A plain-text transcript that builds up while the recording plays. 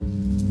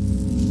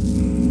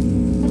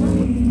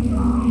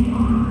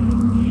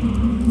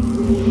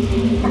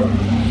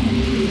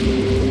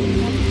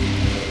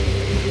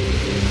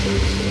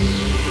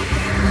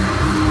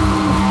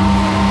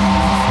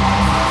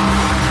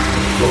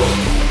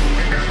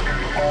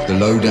The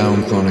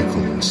Lowdown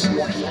Chronicles.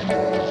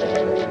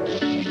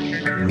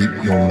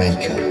 Meet your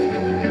maker.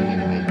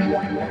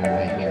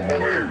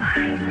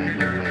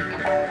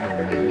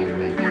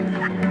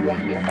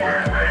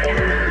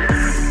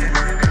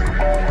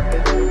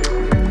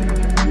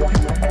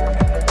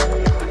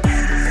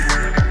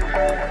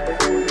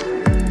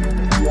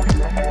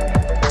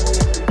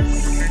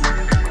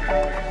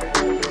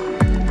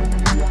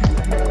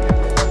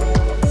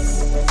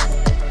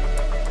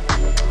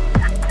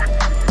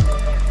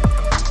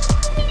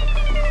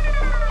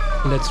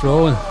 Let's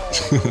roll.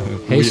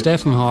 Hey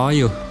Steffen, how are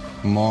you?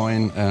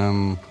 Moin,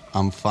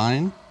 I'm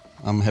fine.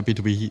 I'm happy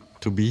to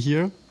be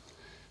here.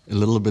 A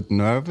little bit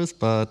nervous,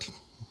 but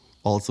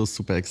also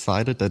super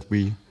excited that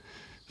we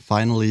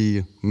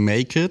finally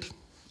make it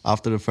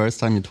after the first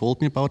time you told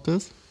me about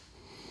this.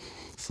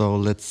 So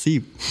let's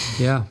see.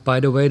 Yeah, by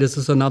the way, this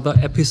is another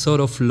episode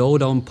of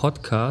Lowdown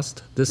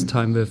Podcast, this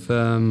time with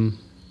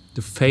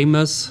the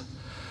famous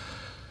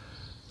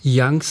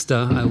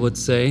youngster, I would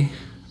say,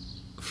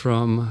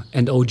 from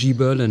and OG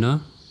Berliner,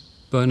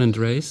 born and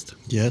raised.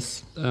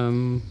 Yes.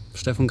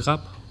 Steffen Grapp.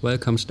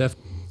 Welcome, Steffen.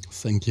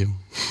 Thank you.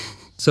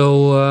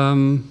 So,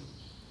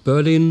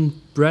 Berlin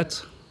bred?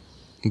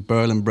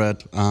 Berlin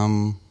bred.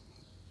 Born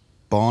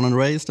and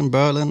raised in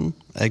Berlin,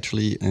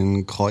 actually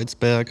in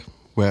Kreuzberg,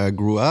 where I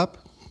grew up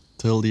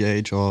till the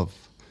age of,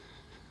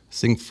 I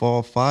think, 4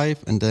 or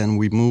 5. And then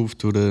we moved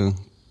to the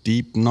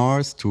deep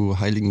north to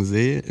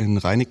Heiligensee in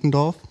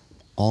Reinickendorf,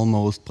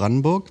 almost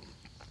Brandenburg,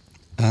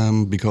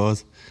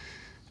 because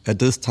at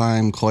this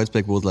time,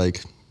 Kreuzberg was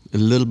like a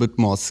little bit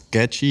more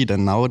sketchy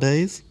than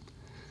nowadays.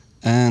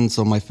 And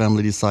so my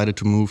family decided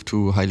to move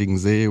to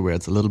Heiligensee, where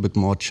it's a little bit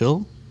more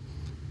chill.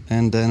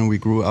 And then we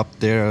grew up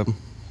there.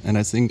 And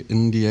I think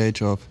in the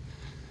age of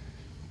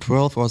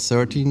 12 or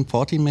 13,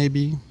 14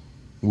 maybe,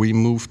 we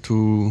moved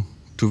to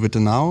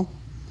Wittenau.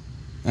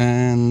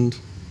 And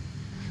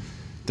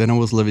then I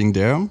was living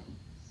there.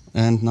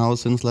 And now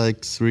since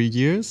like 3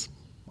 years,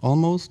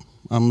 almost,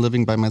 I'm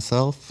living by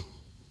myself.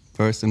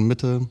 First in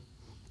Mitte,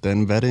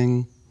 then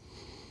Wedding.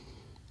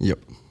 Yep,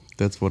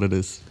 that's what it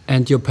is.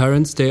 And your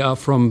parents, they are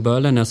from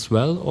Berlin as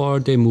well, or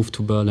they moved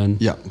to Berlin?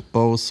 Yeah,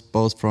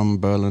 both from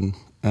Berlin.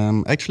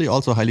 Actually,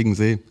 also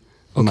Heiligensee.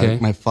 Okay.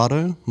 My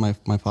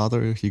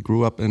father, he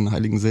grew up in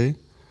Heiligensee,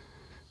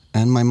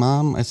 and my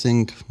mom, I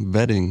think,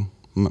 Wedding.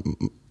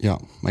 Yeah,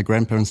 my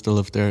grandparents still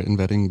live there in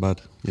Wedding,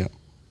 but yeah.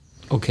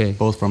 Okay.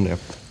 Both from there.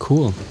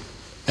 Cool.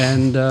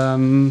 And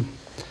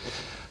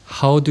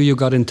how do you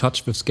got in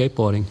touch with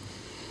skateboarding?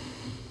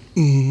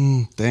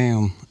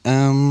 Damn.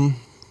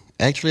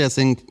 Actually, I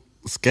think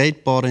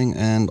skateboarding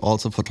and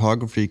also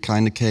photography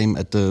kind of came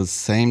at the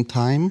same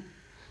time.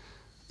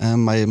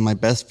 My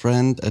best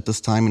friend at this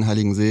time in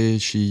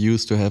Heiligensee, she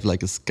used to have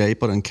like a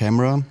skateboard and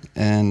camera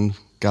and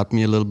got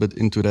me a little bit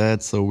into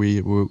that. So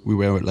we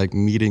were like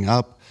meeting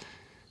up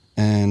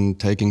and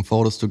taking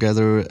photos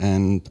together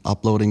and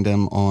uploading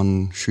them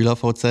on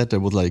SchülerVZ. That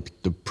was like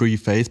the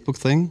pre-Facebook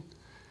thing.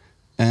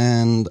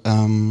 And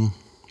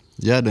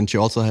yeah, then she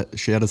also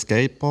shared a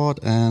skateboard,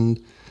 and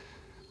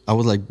I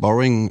was like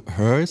borrowing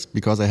hers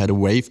because I had a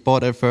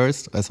waveboard at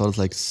first. I thought it was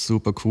like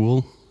super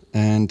cool,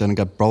 and then it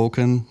got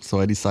broken, so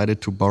I decided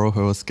to borrow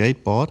her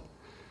skateboard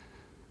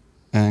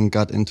and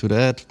got into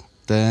that.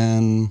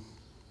 Then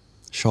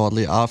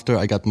shortly after,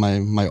 I got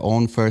my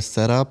own first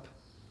setup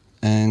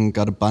and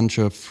got a bunch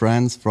of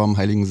friends from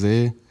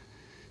Heiligensee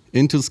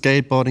into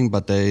skateboarding,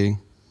 but they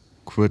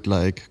quit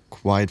like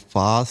quite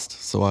fast,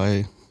 so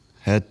I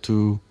had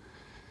to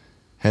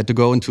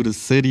go into the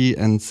city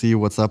and see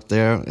what's up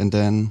there. And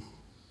then,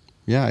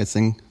 yeah, I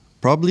think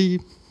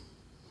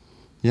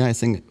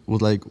it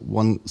was like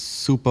one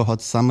super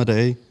hot summer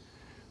day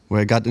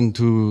where I got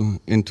into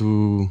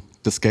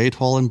the skate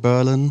hall in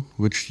Berlin,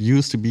 which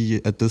used to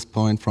be at this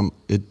point from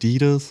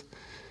Adidas.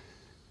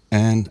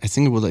 And I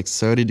think it was like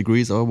 30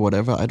 degrees or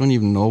whatever. I don't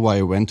even know why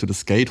I went to the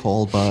skate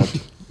hall, but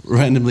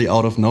randomly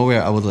out of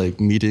nowhere, I was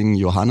like meeting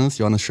Johannes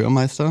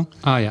Schürmeister.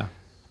 Ah, yeah.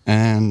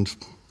 And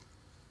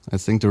I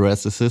think the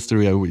rest is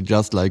history. We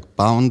just like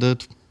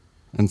bounded,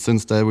 and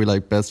since then we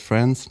like best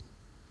friends.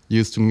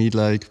 Used to meet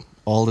like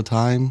all the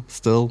time,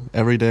 still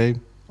every day,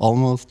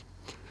 almost.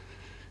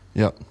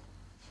 Yeah.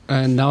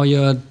 And now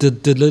you're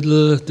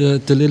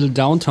the little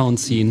downtown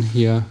scene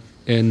here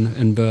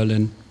in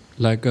Berlin,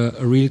 like a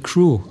real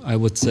crew, I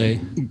would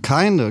say.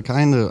 Kinda.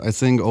 I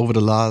think over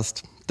the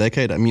last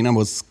decade. I mean, I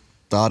was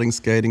starting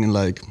skating in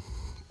like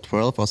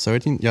 12 or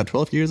 13. Yeah,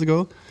 12 years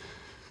ago.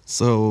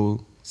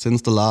 So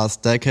since the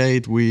last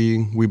decade,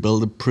 we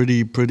built a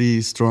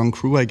pretty strong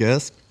crew, I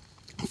guess,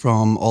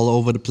 from all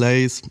over the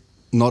place.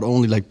 Not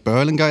only like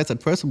Berlin guys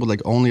at first, but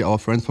like only our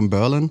friends from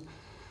Berlin,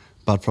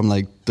 but from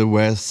like the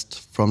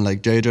West, from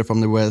like JJ from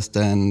the West,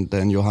 and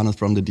then Johannes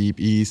from the Deep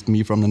East,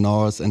 me from the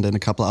North, and then a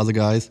couple other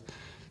guys.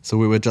 So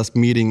we were just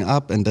meeting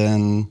up, and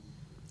then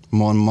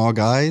more and more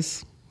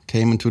guys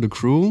came into the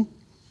crew,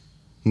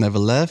 never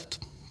left.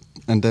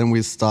 And then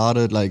we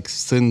started like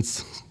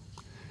since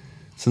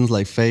since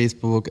like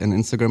Facebook and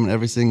Instagram and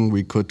everything,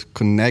 we could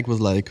connect with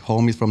like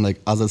homies from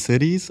like other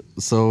cities.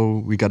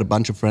 So we got a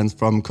bunch of friends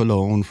from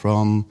Cologne,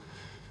 from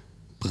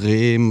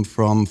Bremen,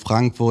 from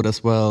Frankfurt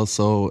as well.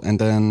 So, and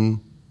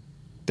then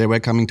they were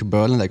coming to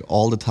Berlin like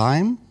all the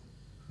time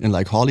in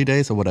like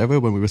holidays or whatever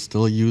when we were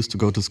still used to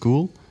go to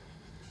school.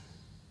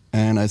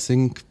 And I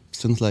think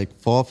since like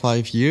 4 or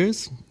 5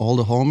 years, all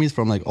the homies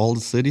from like all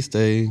the cities,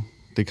 they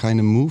kind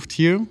of moved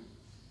here.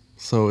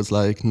 So it's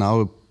like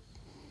now,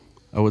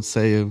 I would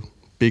say a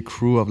big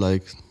crew of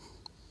like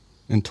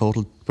in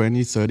total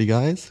 20, 30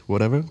 guys,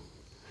 whatever.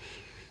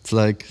 It's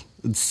like,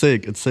 it's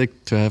sick. It's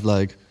sick to have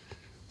like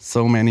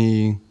so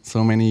many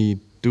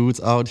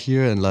dudes out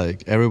here, and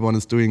like everyone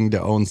is doing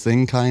their own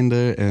thing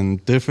kinda,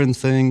 and different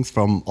things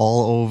from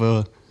all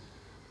over.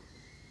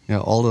 Yeah,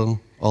 all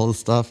the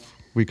stuff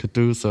we could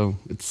do. So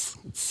it's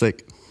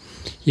sick.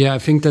 Yeah, I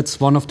think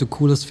that's one of the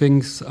coolest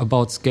things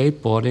about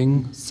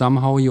skateboarding.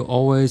 Somehow you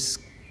always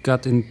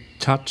got in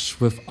touch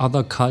with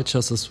other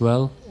cultures as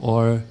well,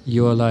 or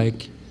you're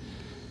like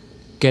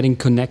getting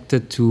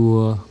connected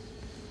to,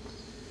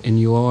 in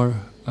your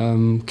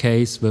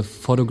case, with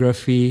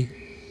photography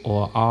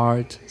or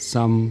art.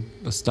 Some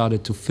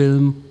started to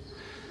film,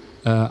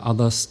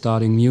 others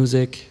starting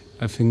music.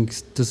 I think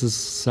this is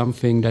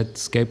something that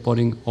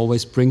skateboarding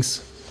always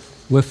brings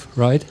with,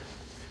 right?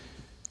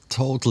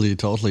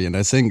 Totally. And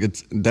I think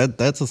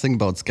that's the thing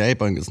about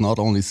skateboarding. It's not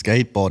only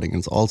skateboarding.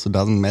 It also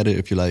doesn't matter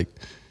if you're like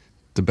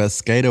the best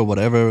skater or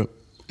whatever.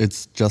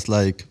 It's just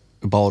like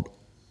about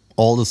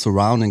all the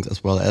surroundings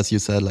as well. As you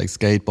said, like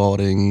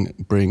skateboarding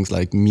brings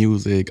like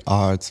music,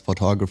 arts,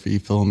 photography,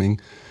 filming.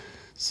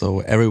 So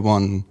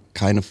everyone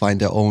kind of find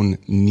their own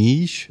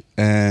niche,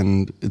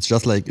 and it's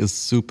just like a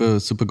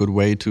super good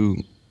way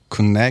to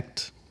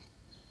connect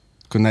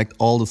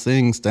all the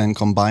things, then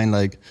combine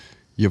like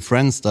your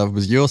friend's stuff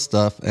with your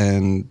stuff,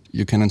 and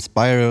you can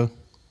inspire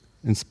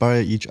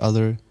each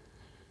other,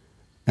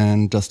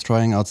 and just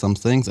trying out some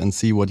things and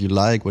see what you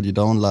like, what you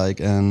don't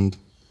like, and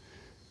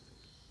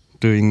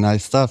doing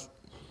nice stuff.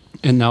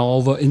 And now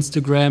over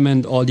Instagram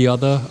and all the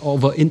other,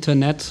 over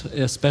internet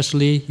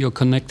especially, you're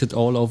connected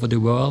all over the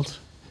world.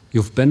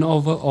 You've been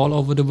all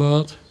over the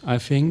world, I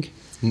think.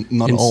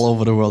 Not all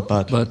over the world,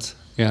 but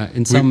yeah,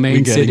 in some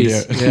main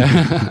cities.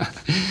 Yeah.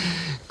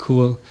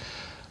 Cool.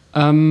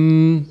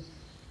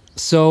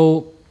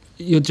 So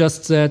you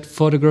just said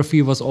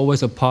photography was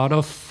always a part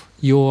of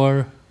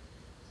your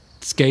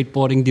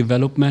skateboarding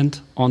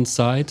development on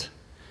site.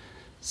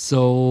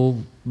 So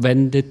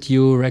when did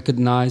you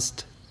recognize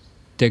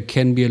there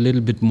can be a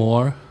little bit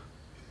more?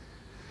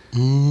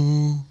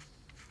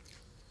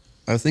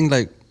 I think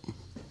like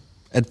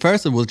at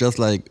first it was just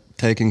like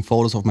taking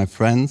photos of my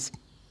friends.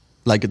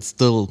 Like it's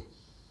still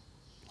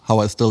how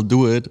I still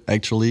do it,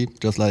 actually.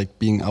 Just like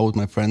being out with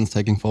my friends,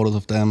 taking photos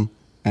of them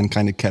and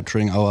kind of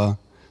capturing our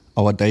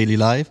daily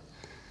life.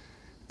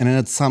 And then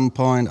at some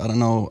point, I don't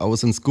know, I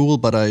was in school,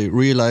 but I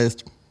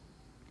realized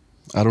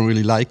I don't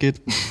really like it,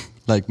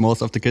 like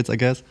most of the kids, I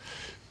guess.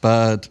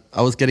 But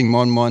I was getting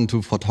more and more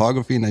into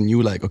photography, and I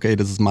knew like, okay,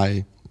 this is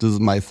my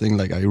thing.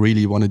 Like I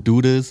really want to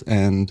do this,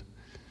 and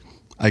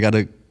I got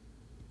a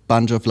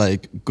bunch of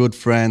like good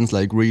friends,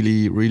 like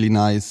really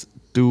nice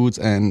dudes,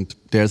 and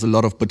there's a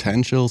lot of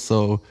potential.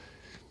 So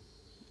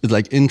it's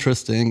like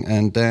interesting.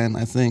 And then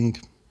I think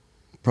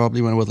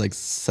probably when I was like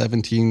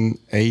 17,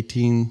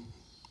 18,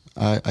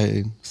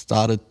 I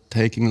started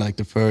taking like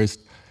the first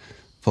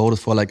photos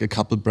for like a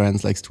couple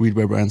brands, like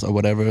streetwear brands or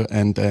whatever,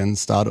 and then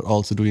started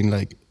also doing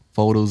like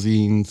photo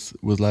zines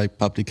with like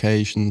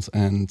publications,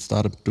 and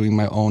started doing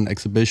my own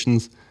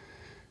exhibitions.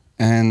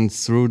 And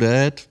through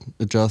that,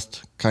 it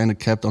just kind of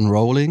kept on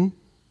rolling.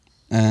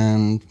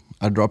 And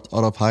I dropped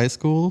out of high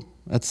school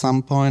at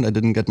some point. I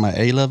didn't get my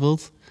A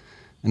levels.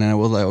 And then I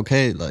was like,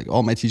 okay, like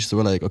all my teachers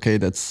were like, okay,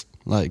 that's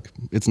like,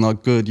 it's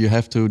not good. You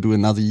have to do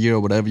another year or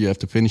whatever. You have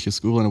to finish your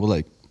school. And I was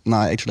like,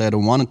 nah, actually I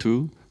don't want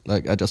to.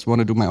 Like, I just want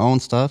to do my own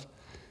stuff.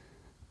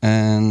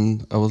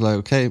 And I was like,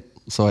 okay,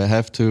 so I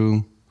have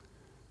to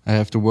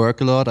work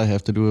a lot. I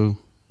have to do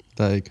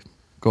like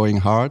going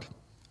hard.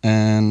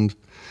 And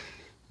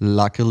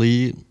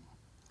luckily,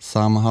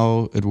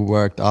 somehow it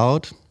worked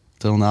out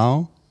till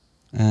now.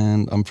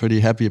 And I'm pretty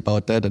happy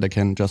about that I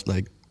can just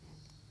like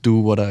do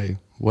what I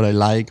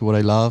like, what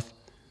I love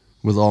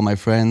with all my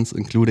friends,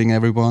 including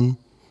everyone,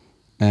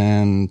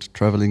 and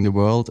traveling the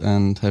world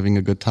and having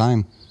a good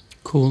time.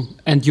 Cool.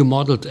 And you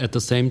modeled at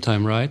the same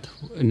time, right?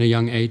 In a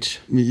young age?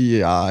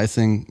 Yeah, I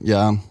think,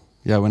 yeah,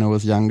 when I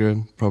was younger,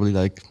 probably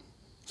like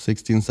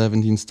 16,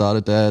 17,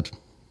 started that.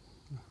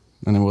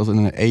 And I was in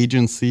an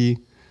agency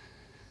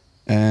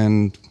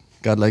and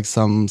got like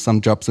some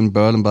jobs in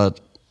Berlin, but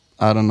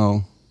I don't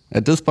know.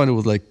 At this point it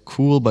was like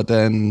cool, but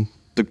then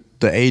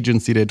the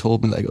agency, they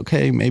told me like,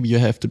 okay, maybe you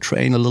have to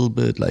train a little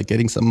bit, like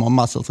getting some more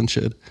muscles and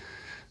shit.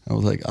 I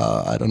was like,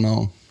 I don't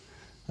know.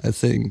 I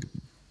think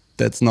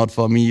that's not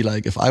for me.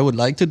 Like if I would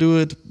like to do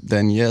it,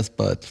 then yes,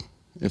 but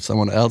if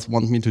someone else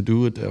wants me to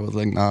do it, I was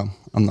like, nah,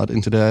 I'm not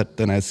into that.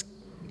 Then I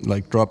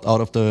like dropped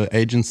out of the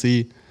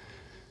agency,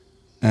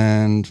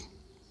 and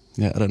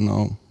yeah, I don't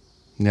know.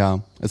 yeah,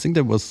 I think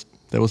that was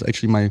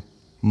actually my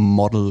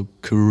model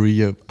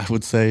career. I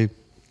would say,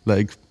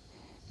 like,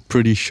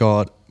 pretty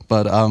short.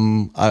 But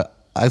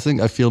I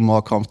think I feel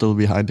more comfortable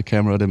behind the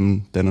camera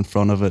than in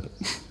front of it.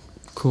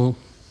 Cool.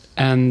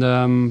 And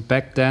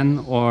back then,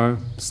 or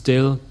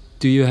still,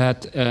 do you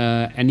had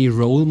any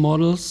role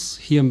models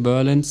here in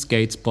Berlin?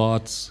 Skate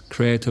spots,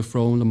 creative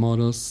role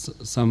models,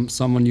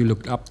 someone you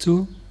looked up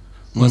to,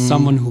 or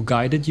someone who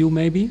guided you,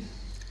 maybe?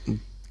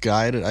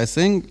 Guided, I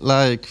think,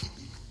 like,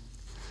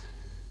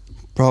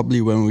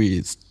 probably when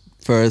we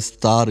first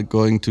started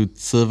going to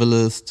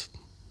Civilist,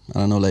 I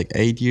don't know, like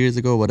 8 years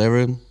ago,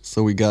 whatever.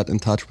 So we got in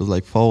touch with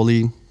like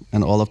Foley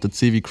and all of the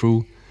Civi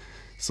crew.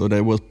 So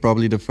that was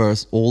probably the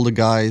first older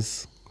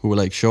guys who were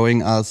like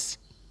showing us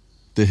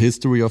the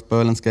history of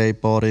Berlin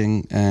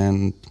skateboarding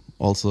and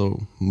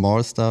also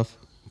more stuff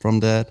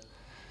from that,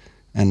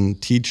 and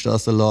teached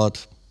us a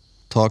lot,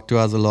 talked to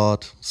us a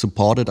lot,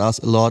 supported us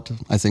a lot.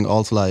 I think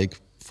also like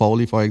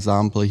Foley, for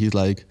example, he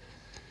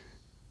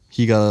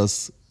got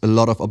us a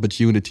lot of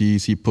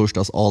opportunities. He pushed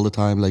us all the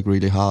time, like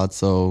really hard.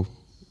 So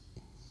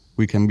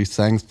we can be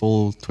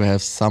thankful to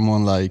have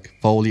someone like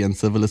Foley and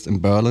Civilist in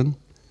Berlin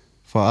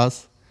for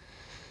us.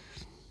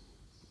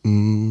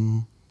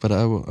 But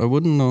I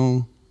wouldn't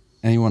know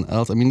anyone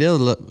else. I mean, there's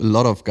a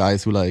lot of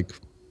guys who like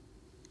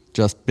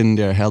just been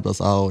there, helped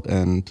us out,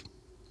 and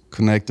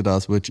connected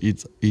us with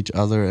each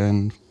other.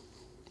 And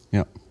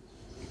yeah.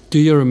 Do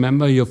you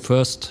remember your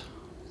first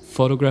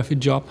photography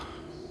job?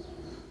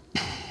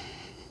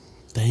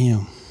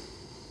 Damn.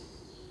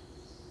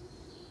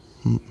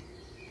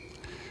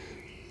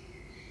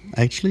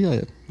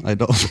 Actually, I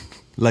don't.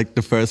 Like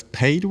the first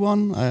paid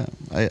one,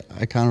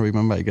 I can't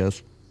remember, I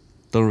guess.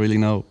 Don't really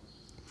know.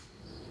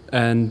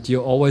 And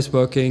you're always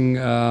working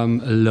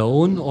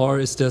alone, or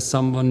is there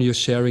someone you're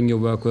sharing your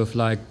work with,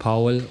 like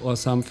Paul or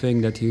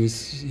something that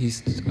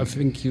he's I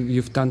think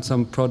you've done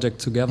some project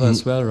together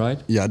as well, right?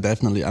 Yeah,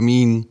 definitely. I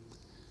mean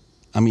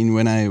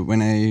when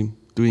I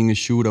doing a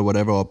shoot or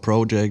whatever, or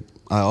project,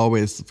 I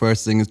always,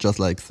 first thing is just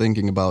like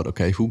thinking about,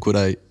 okay, who could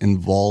I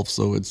involve?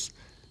 So it's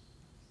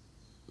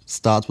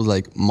starts with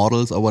like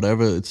models or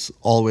whatever. It's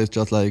always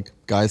just like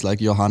guys like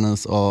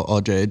Johannes or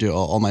JJ or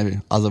all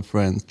my other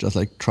friends, just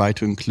like try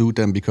to include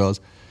them, because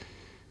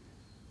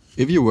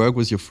if you work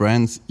with your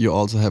friends, you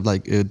also have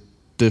like a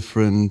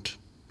different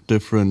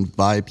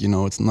vibe, you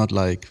know. It's not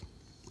like,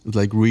 it's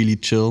like really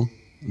chill,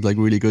 it's like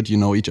really good. You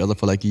know each other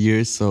for like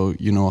years, so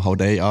you know how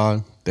they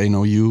are, they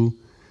know you.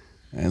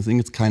 And I think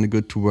it's kind of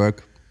good to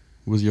work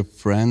with your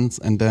friends.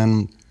 And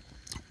then,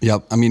 yeah,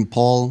 I mean,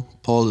 Paul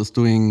is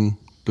doing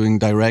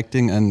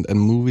directing and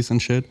movies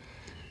and shit.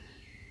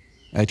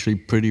 Actually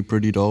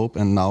pretty dope,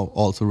 and now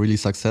also really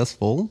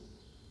successful,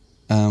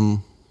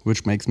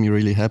 which makes me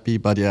really happy.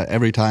 But yeah,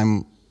 every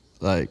time,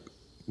 like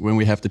when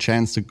we have the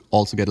chance to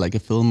also get like a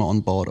filmer on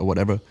board or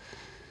whatever,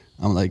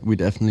 I'm like, we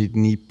definitely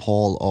need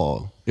Paul.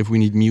 Or if we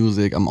need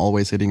music, I'm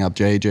always hitting up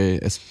JJ.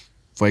 As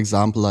for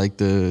example, like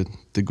the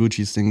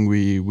Gucci thing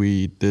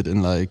we did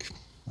in like,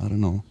 I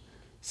don't know,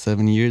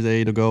 7 years,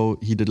 8 ago,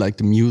 he did like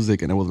the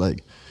music, and it was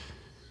like,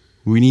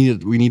 we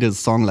needed a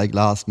song like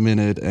last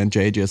minute, and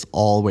JJ is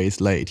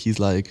always late.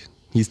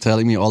 He's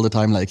telling me all the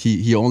time, like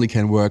he only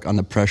can work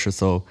under pressure.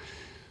 So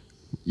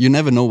you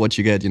never know what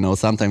you get, you know.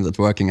 Sometimes it's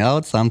working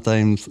out,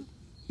 sometimes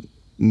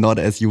not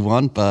as you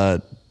want.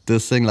 But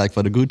this thing, like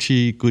for the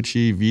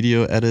Gucci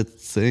video edit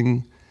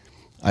thing,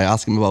 I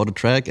asked him about the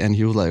track, and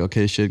he was like,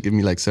 okay, shit, give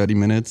me like 30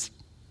 minutes,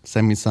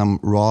 send me some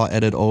raw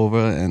edit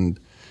over, and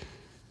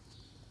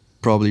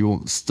probably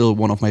still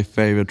one of my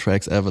favorite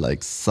tracks ever.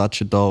 Like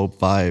such a dope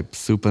vibe,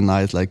 super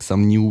nice, like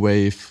some new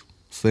wave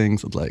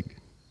things. It's like,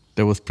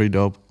 that was pretty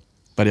dope.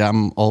 But yeah,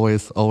 I'm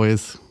always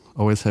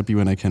happy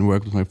when I can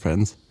work with my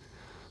friends.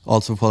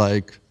 Also for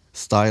like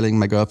styling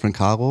my girlfriend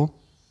Caro,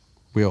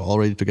 we are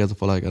already together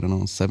for like, I don't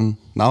know,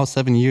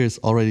 7 years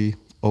already,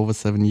 over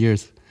 7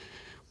 years.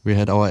 We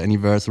had our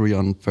anniversary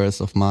on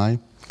 1st of May.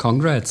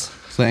 Congrats.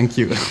 Thank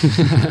you.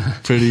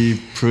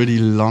 pretty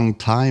long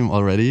time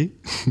already.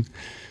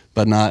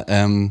 But now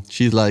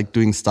she's like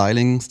doing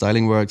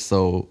styling work,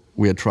 so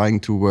we are trying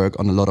to work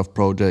on a lot of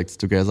projects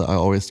together. I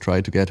always try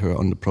to get her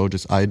on the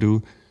projects I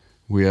do.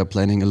 We are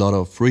planning a lot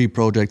of free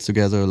projects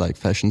together, like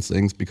fashion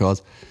things,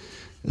 because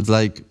it's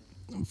like,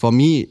 for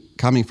me,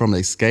 coming from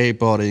like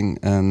skateboarding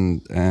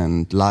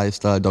and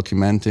lifestyle,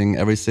 documenting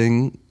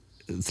everything,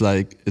 it's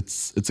like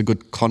it's a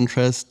good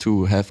contrast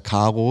to have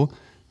Caro,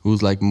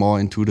 who's like more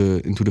into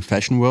the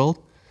fashion world.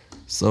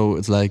 So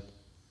it's like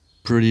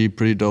pretty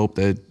dope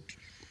that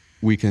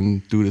we can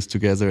do this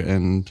together,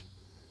 and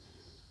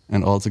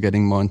also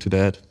getting more into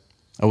that.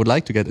 I would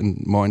like to get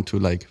more into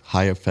like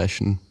higher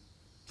fashion.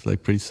 It's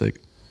like pretty sick.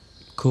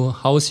 Cool.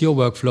 How is your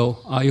workflow?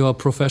 Are you a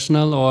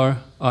professional or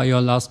are you a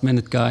last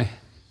minute guy?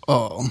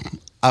 Oh,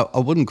 I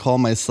wouldn't call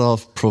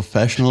myself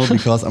professional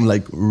because I'm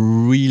like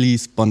really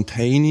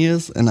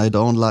spontaneous, and I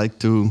don't like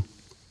to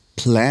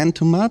plan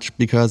too much,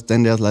 because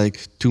then there's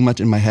like too much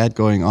in my head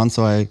going on.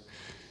 So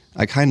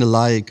I kind of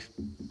like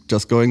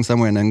just going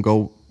somewhere and then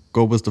go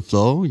with the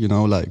flow, you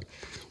know, like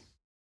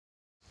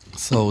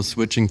So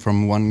switching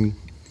from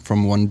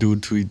one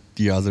dude to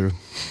the other.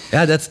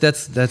 Yeah,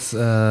 that's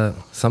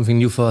something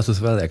new for us as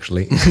well,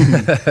 actually.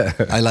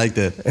 I like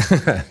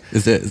that.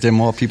 Is there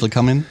more people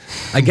coming?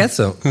 I guess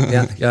so.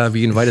 Yeah.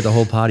 We invited the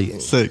whole party.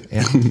 Sick.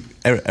 Yeah.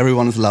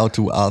 Everyone is allowed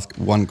to ask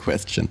one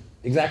question.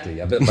 Exactly.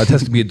 Yeah, but it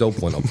has to be a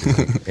dope one,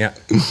 obviously. Yeah.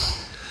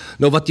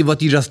 No, what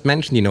you just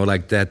mentioned,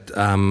 like that.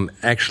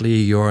 Actually,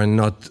 you're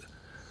not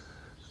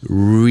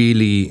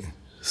really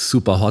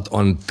super hot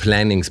on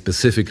planning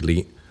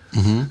specifically.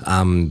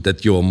 Mm-hmm.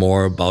 That you're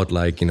more about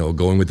like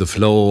going with the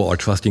flow or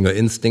trusting your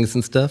instincts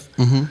and stuff.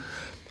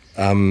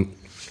 Mm-hmm.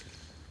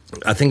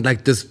 I think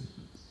like this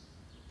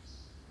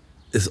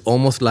is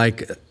almost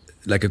like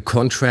a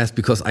contrast,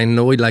 because I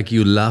know like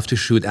you love to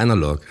shoot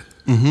analog,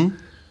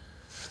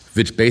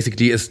 which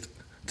basically is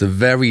the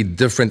very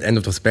different end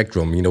of the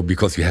spectrum.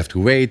 Because you have to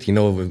wait.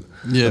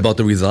 About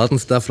the result and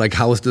stuff. Like,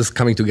 how is this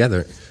coming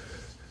together?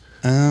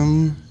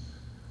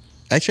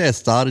 Actually, I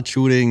started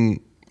shooting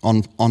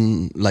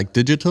on like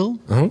digital.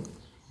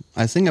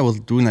 I think I was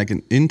doing like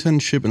an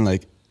internship in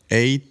like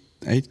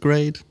eighth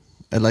grade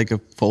at like a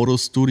photo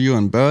studio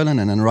in Berlin,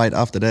 and then right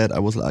after that I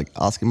was like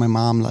asking my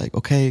mom like,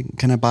 okay,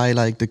 can I buy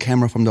like the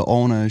camera from the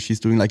owner? She's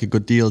doing like a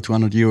good deal,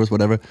 200 euros,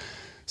 whatever.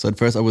 So at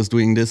first I was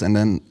doing this, and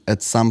then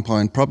at some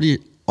point, probably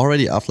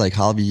already after like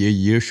half a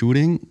year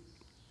shooting,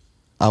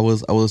 I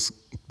was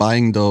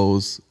buying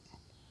those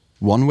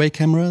one-way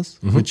cameras,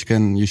 which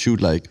you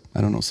shoot like,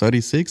 I don't know,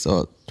 36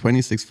 or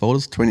 26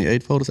 photos,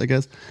 28 photos, I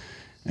guess.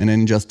 And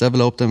then just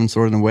develop them and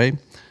throw them away.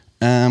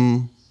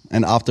 And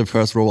after the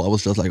first roll, I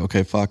was just like,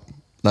 okay, fuck.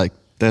 Like,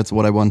 that's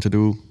what I want to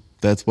do.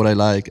 That's what I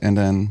like. And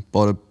then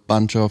bought a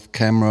bunch of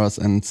cameras.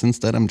 And since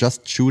that, I'm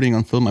just shooting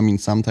on film. I mean,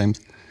 sometimes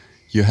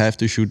you have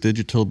to shoot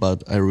digital,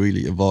 but I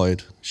really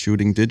avoid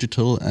shooting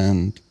digital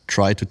and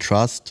try to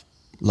trust,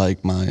 like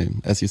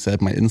as you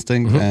said, my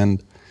instinct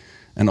and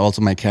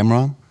also my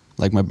camera.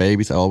 Like my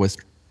babies, I always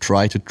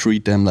try to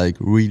treat them like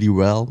really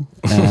well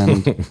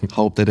and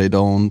hope that they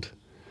don't,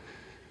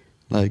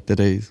 like that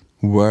they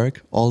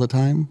work all the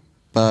time.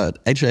 But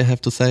actually I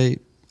have to say,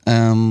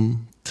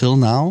 till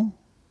now,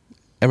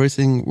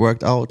 everything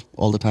worked out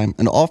all the time.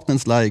 And often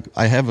it's like,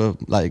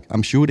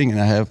 I'm shooting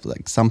and I have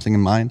like something in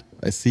mind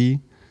I see,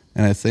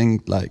 and I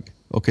think like,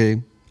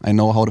 okay, I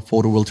know how the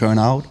photo will turn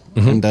out.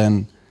 And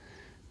then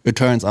it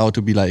turns out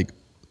to be like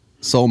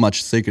so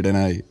much sicker than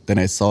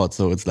I saw it.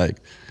 So it's like,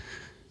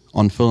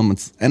 on film,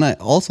 and I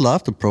also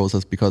love the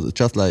process, because it's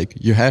just like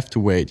you have to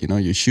wait.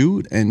 You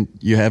shoot and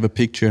you have a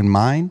picture in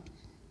mind,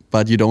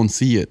 but you don't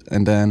see it,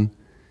 and then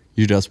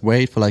you just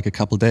wait for like a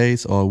couple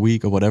days or a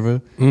week or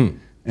whatever, and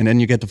then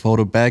you get the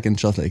photo back and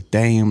just like,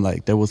 damn,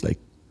 like that was like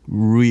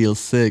real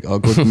sick, or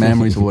good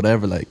memories or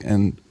whatever. Like,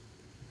 and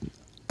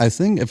I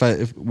think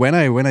when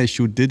I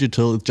shoot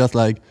digital, it's just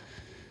like,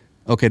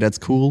 okay, that's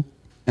cool,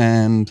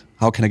 and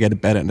how can I get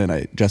it better? And then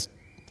I just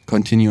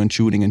continue on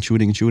shooting and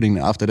shooting and shooting.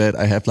 And after that,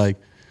 I have like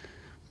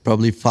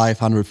probably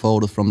 500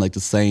 photos from like the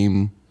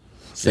same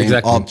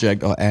exactly.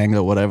 object or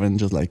angle or whatever, and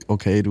just like,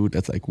 okay, dude,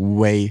 that's like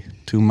way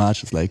too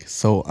much. It's like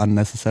so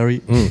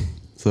unnecessary.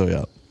 So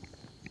yeah.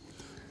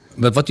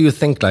 But what do you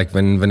think, like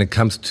when it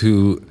comes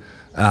to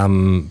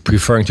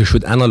preferring to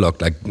shoot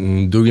analog? Like,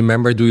 do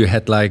you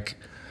had like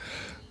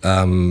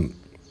a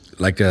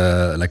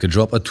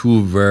drop or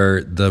two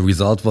where the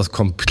result was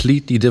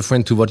completely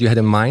different to what you had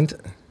in mind?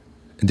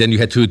 And then you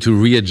had to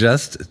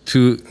readjust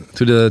to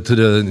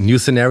the new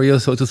scenario,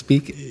 so to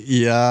speak?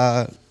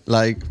 Yeah,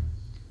 like,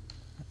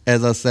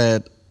 as I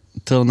said,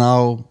 till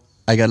now,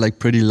 I got like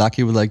pretty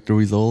lucky with like the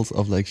results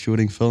of like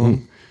shooting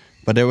film.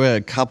 But there were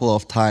a couple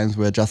of times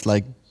where just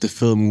like the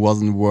film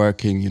wasn't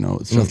working,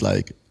 it's just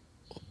like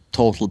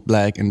total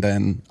black. And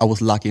then I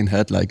was lucky and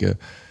had like a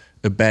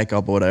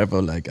backup or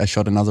whatever, like I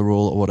shot another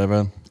roll or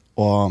whatever.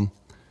 Or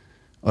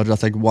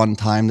just like one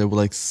time there was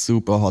like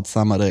super hot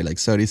summer day, like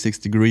 36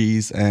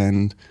 degrees,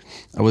 and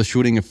I was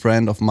shooting a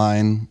friend of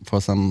mine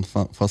for some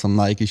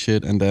Nike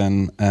shit, and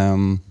then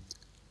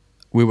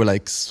we were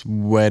like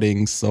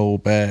sweating so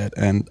bad,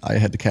 and I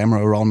had the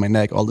camera around my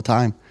neck all the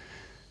time.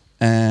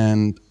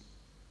 And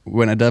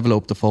when I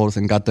developed the photos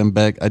and got them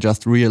back, I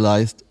just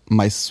realized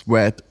my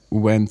sweat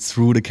went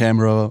through the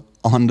camera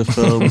on the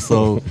film.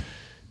 So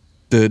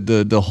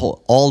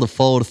all the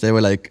photos, they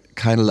were like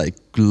kind of like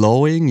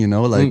glowing,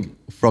 like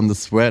from the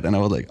sweat. And I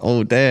was like,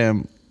 oh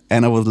damn.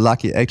 And I was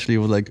lucky. Actually, it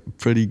was like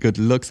pretty good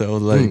look. So I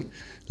was like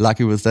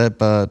lucky with that.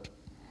 But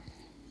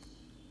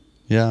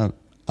yeah,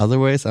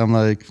 otherwise I'm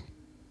like,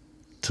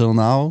 till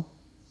now,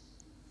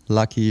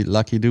 lucky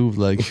dude,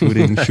 like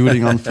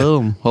shooting on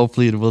film.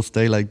 Hopefully it will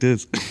stay like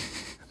this.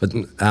 But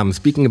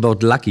speaking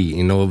about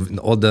lucky,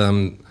 all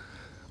the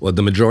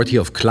majority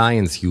of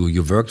clients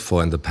you worked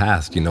for in the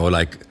past,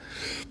 like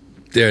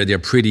they're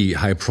pretty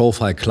high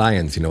profile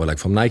clients, like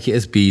from Nike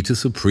SB to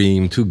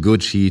Supreme to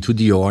Gucci to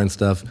Dior and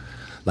stuff.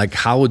 Like,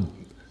 how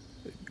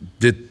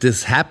did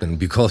this happen?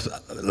 Because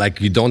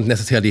like you don't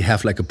necessarily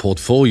have like a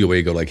portfolio where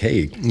you go like,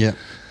 hey,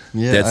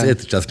 that's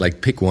it, just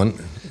like pick one.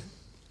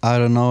 I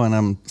don't know, and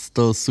I'm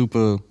still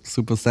super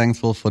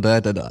thankful for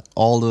that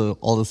all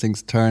the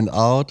things turned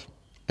out.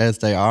 as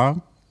they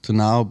are to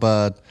now,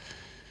 but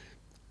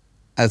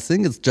I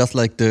think it's just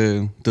like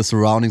the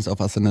surroundings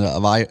of us in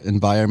the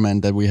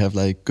environment, that we have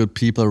like good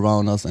people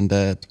around us, and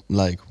that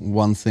like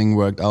one thing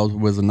worked out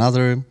with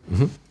another.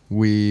 Mm-hmm.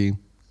 We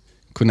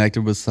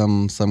connected with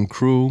some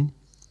crew,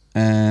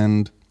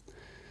 and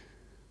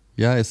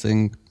yeah, I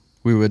think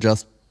we were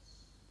just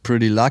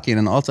pretty lucky.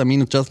 And also, I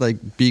mean, it's just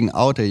like being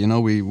out there, you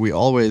know, we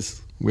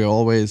always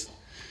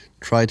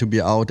try to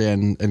be out there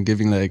and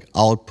giving like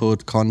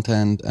output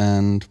content,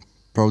 and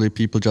probably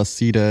people just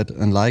see that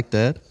and like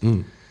that.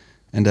 Mm.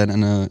 And then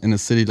in a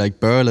city like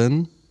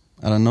Berlin,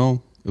 I don't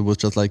know, it was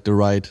just like the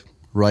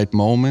right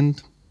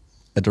moment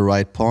at the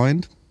right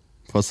point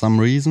for some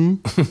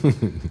reason.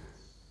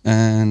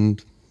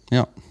 And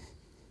yeah.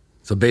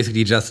 So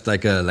basically just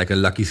like a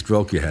lucky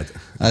stroke you had.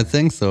 I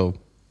think so.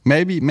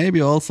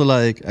 Maybe also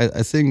like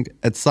I think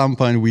at some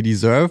point we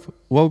deserve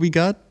what we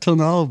got till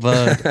now,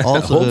 but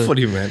also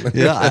hopefully, man.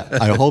 Yeah,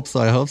 I hope so.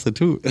 I hope so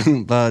too.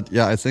 But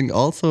yeah, I think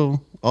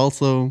also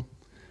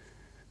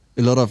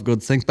a lot of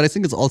good things. But I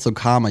think it's also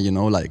karma, you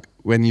know, like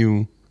when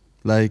you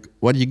like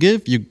what you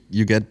give,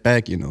 you get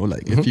back, you know,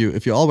 like Mm-hmm.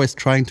 if you're always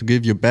trying to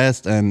give your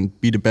best and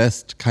be the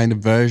best kind of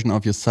version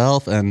of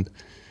yourself, and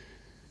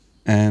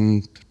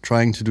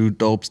trying to do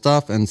dope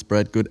stuff and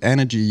spread good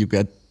energy, you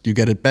get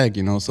it back,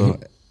 you know. So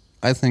Mm-hmm.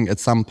 I think at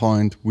some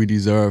point we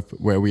deserve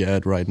where we're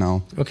at right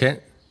now.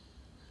 Okay.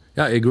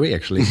 Yeah, I agree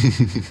actually.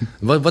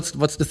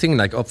 What's the thing?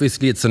 Like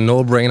obviously it's a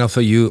no-brainer for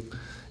you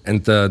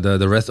and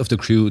the rest of the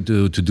crew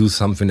to do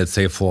something, let's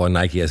say for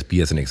Nike SB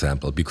as an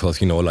example,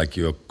 because you know, like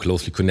you're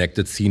closely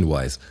connected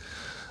scene-wise.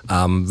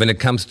 When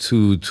it comes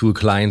to a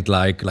client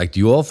like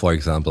Dior, for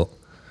example,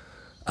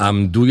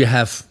 do you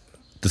have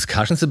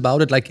discussions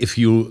about it? Like if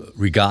you,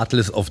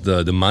 regardless of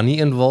the money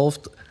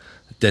involved,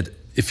 that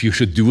if you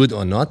should do it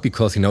or not,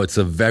 because you know it's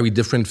a very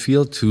different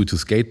field to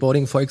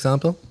skateboarding, for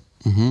example.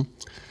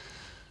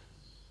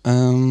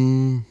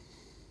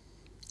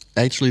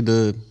 Actually,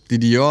 the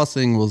Dior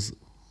thing was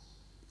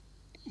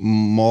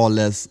more or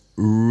less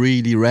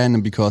really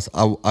random, because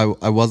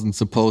I wasn't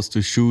supposed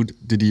to shoot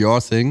the Dior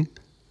thing,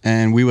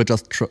 and we were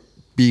just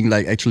being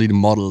like actually the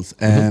models.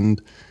 And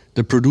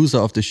the producer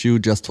of the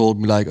shoot just told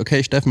me like,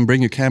 okay, Steffen,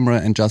 bring your camera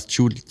and just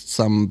shoot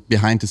some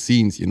behind the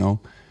scenes, you know.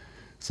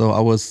 So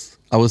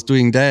I was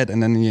doing that,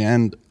 and then in the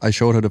end I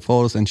showed her the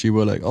photos, and she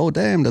was like, oh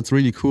damn, that's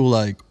really cool,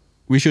 like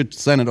we should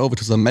send it over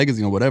to some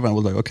magazine or whatever. And I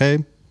was like,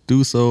 okay,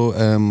 do so.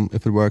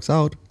 If it works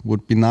out,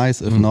 would be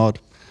nice. If not,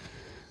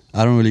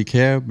 I don't really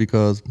care,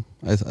 because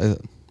I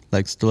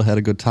like still had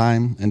a good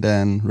time. And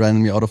then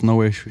randomly out of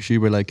nowhere, she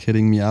were like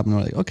hitting me up and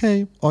were like,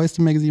 okay,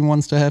 Oyster Magazine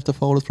wants to have the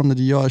photos from the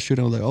Dior shoot.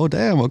 And I was like, oh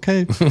damn,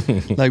 okay.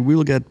 Like we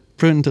will get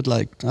printed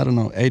like, I don't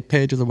know, 8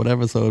 pages or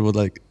whatever. So it was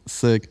like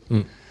sick.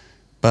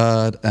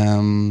 But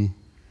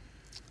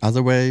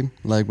other way,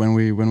 like when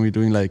we're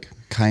doing like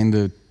kind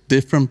of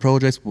different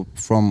projects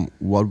from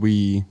what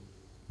we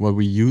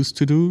used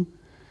to do,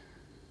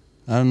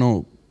 I don't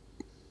know.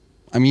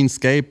 I mean,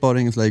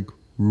 skateboarding is like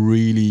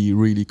really,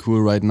 really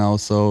cool right now.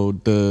 So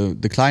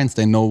the clients,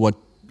 they know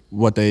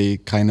what they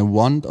kind of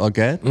want or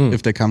get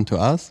if they come to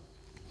us.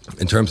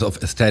 In terms of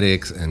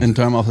aesthetics and In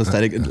terms of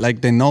aesthetic,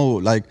 like they know,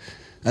 like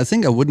I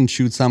think I wouldn't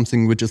shoot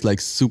something which is like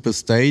super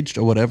staged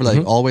or whatever.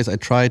 Like always I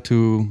try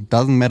to,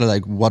 doesn't matter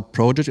like what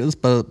project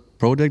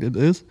it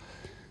is,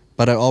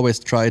 but I always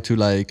try to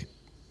like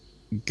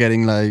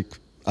getting like,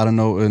 I don't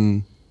know,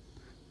 an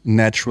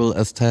natural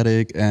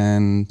aesthetic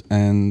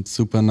and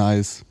super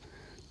nice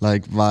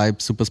like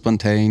vibe, super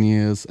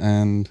spontaneous,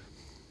 and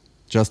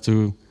just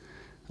to,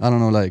 I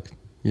don't know, like,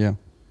 yeah,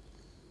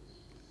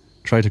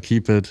 try to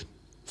keep it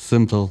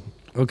simple.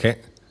 Okay.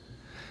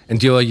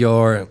 And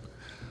your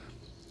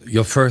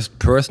first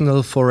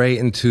personal foray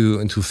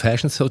into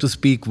fashion, so to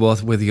speak,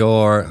 was with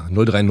your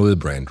 030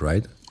 brand,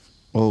 right?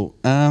 Oh,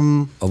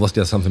 Or was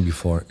there something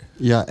before?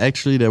 yeah,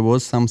 actually there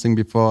was something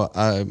before.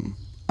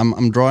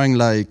 I'm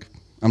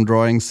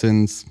drawing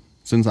since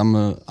I'm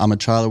a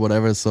child or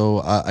whatever. So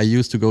I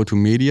used to go to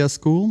media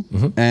school,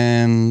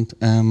 and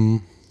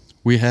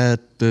we had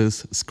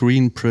this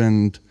screen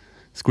printer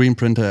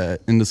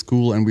in the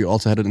school, and we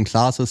also had it in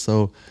classes.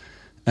 So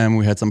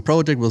we had some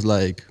project was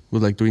like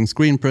doing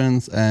screen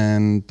prints,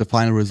 and the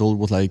final result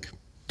was like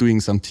doing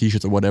some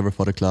T-shirts or whatever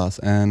for the class.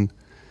 And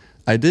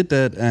I did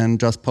that and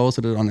just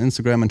posted it on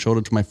Instagram and showed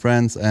it to my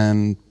friends,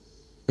 and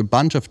a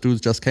bunch of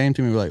dudes just came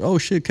to me like, oh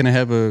shit, can I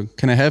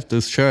have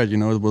this shirt? You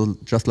know, it was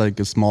just like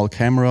a small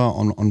camera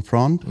on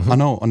front. Oh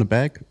no, on the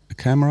back, a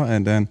camera,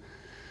 and then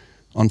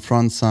on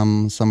front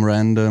some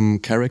random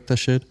character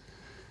shit.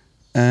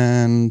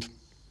 And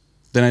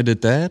then I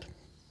did that.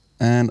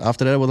 And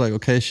after that I was like,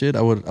 okay, shit,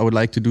 I would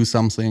like to do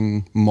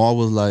something more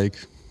with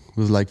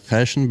like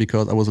fashion,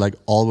 because I was like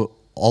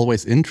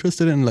always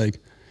interested in like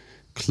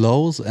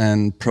clothes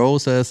and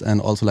process,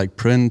 and also like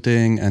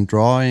printing and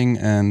drawing,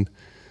 and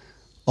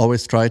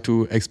always try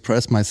to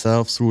express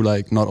myself through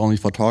like not only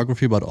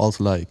photography but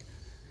also like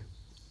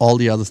all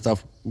the other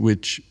stuff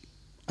which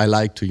I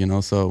like to, you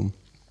know. So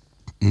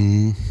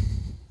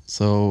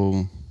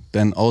so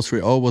then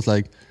 030 was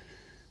like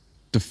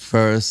the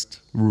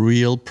first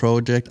real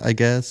project, I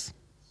guess.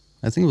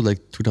 I think it was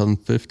like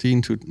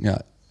 2015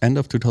 end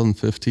of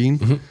 2015.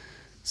 Mm-hmm.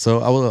 So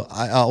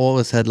I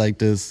always had like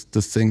this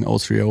thing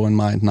O3O in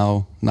mind.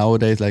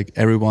 Nowadays, like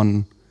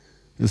everyone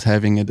is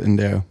having it in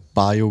their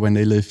bio when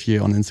they live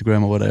here on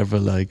Instagram or whatever.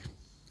 Like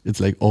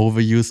it's like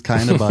overused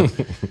kind of, but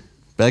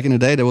back in the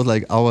day, there was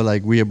like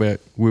we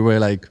were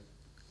like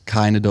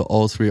kind of the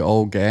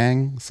O3O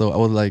gang. So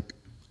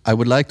I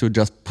would like to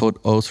just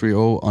put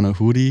O3O on a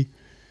hoodie,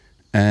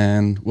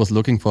 and was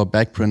looking for a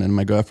backprint. And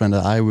my girlfriend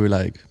and I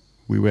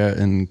we were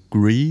in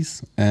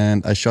Greece,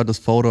 and I shot this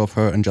photo of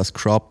her and just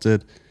cropped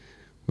it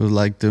with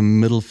like the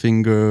middle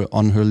finger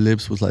on her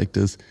lips with like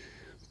this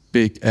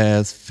big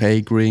ass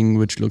fake ring,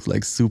 which looked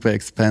like super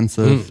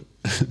expensive.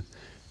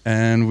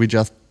 And we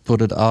just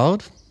put it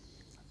out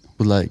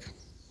with like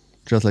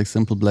just like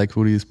simple black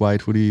hoodies,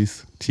 white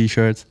hoodies,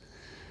 t-shirts.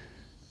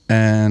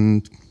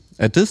 And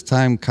at this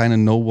time, kind of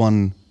no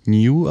one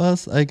knew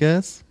us, I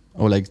guess,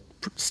 or like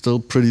still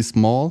pretty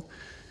small.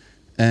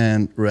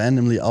 And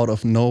randomly out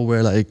of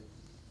nowhere, like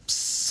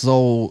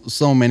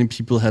so many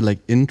people had like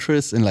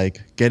interest in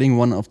like getting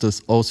one of those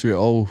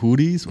O3O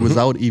hoodies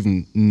without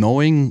even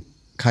knowing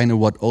kind of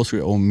what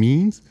O3O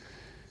means.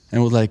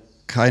 And it was like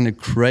kind of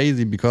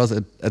crazy because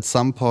at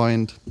some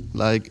point,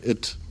 like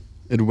it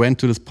went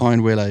to this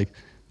point where like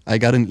I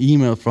got an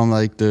email from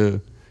like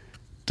the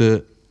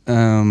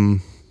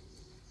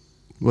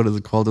what is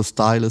it called, the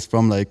stylist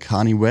from like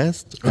Kanye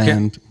West,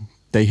 and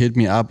they hit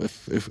me up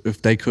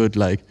if they could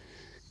like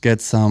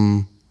get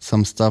some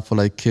stuff for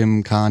like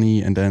Kim,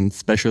 Kanye, and then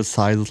special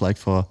sizes like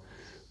for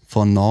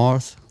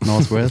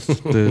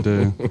Northwest,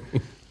 the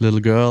little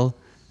girl.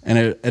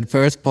 And at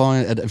first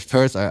I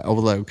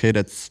was like, okay,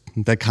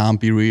 that can't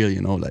be real,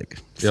 you know, like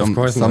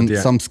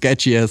some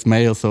sketchy ass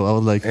mail. So I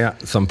was like, yeah,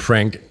 some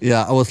prank.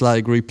 Yeah, I was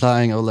like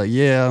replying. I was like,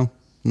 yeah,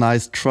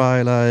 nice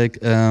try, like,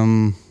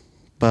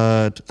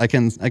 but I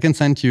can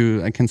send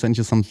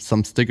you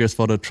some stickers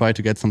for the try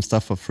to get some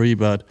stuff for free,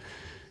 but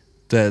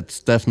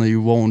that definitely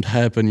won't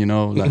happen, you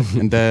know. Like,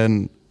 and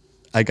then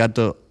I got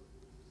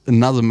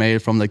another mail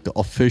from like the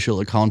official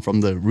account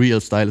from the real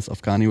stylist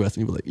of Kanye West,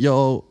 and he was like,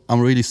 "Yo, I'm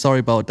really sorry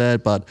about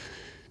that, but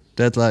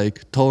that's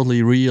like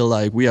totally real.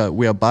 Like we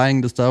are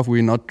buying the stuff.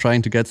 We're not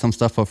trying to get some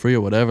stuff for free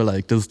or whatever.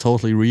 Like this is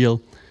totally real."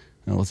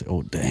 And I was like,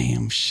 "Oh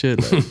damn, shit!"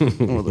 Like,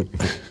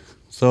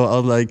 so I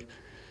was like,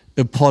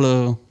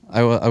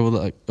 I would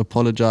like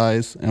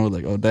apologize, and I was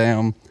like, "Oh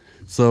damn."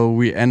 So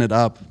we ended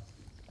up,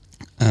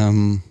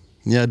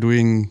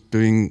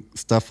 doing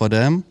stuff for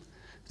them.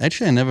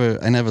 Actually,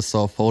 I never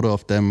saw a photo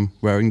of them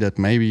wearing that.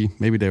 Maybe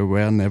they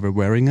were never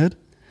wearing it.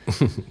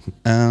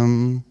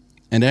 And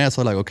then I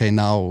saw like, okay,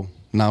 now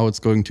it's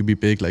going to be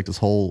big. Like this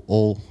whole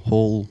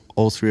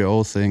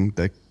O3O thing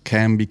that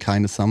can be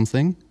kind of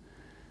something.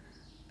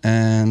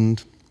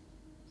 And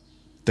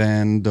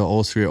then the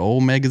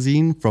O3O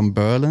magazine from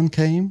Berlin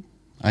came.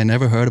 I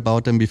never heard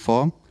about them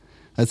before.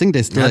 I think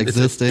they're still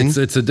existing.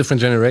 It's a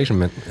different generation,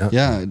 man.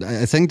 Yeah,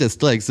 I think they're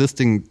still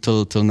existing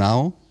till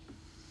now,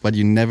 but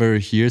you never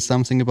hear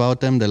something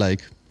about them. They're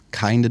like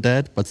kind of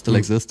dead, but still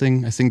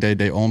existing. I think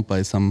they owned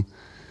by some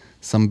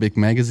big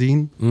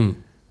magazine.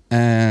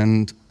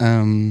 And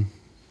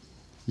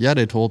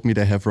they told me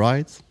they have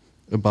rights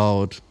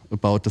about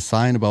the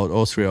sign, about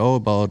O3O,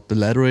 about the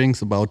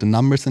letterings, about the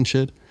numbers and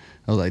shit.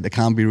 I was like, that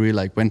can't be real.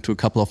 Like, went to a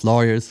couple of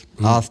lawyers,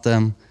 asked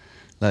them,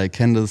 like,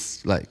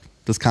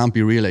 this can't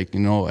be real. Like, you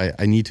know,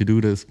 I need to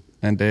do this.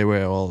 And they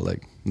were all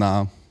like,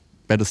 nah,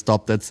 better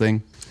stop that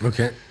thing.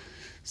 Okay.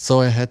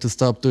 So I had to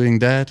stop doing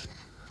that.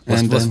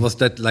 Was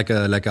that like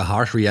a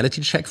harsh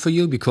reality check for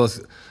you?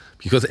 Because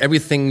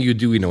everything you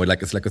do, you know,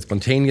 like it's like a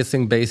spontaneous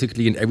thing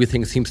basically, and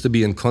everything seems to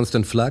be in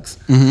constant flux.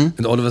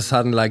 And all of a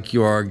sudden, like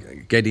you are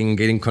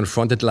getting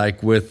confronted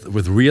like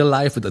with real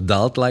life, with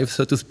adult life,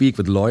 so to speak,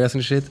 with lawyers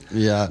and shit.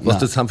 Yeah. Was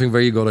this something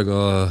where you gotta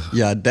go?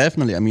 Yeah,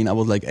 definitely. I mean, I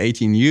was like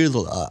 18 years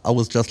old. I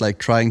was just like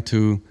trying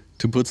to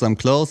put some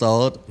clothes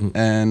out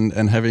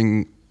and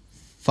having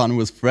fun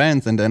with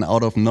friends, and then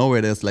out of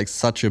nowhere there's like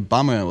such a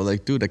bummer. I was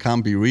like, dude, that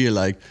can't be real.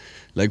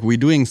 Like we're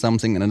doing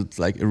something and it's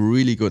like a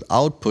really good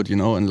output, you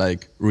know, and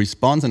like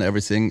response and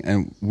everything,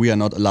 and we are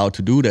not allowed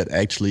to do that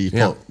actually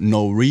for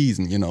no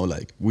reason, you know,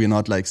 like we're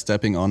not like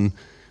stepping on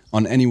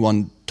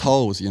anyone's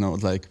toes, you know.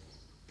 It's like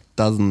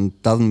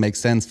doesn't make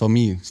sense for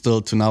me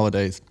still to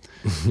nowadays.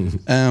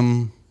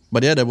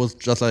 But yeah, that was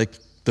just like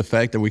the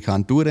fact that we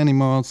can't do it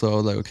anymore. So I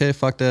was like, okay,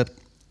 fuck that.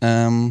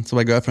 So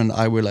my girlfriend and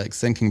I were like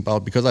thinking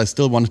about, because I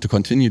still wanted to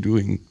continue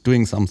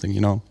doing something,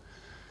 you know.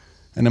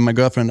 And then my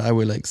girlfriend and I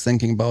were like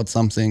thinking about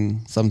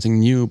something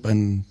new,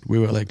 and we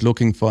were like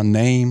looking for a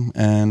name.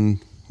 And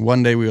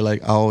one day we were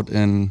like out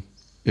in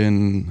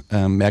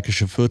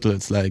Märkische Viertel.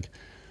 It's like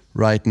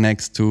right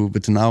next to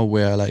Wittenau,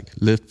 where I like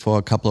lived for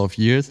a couple of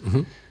years.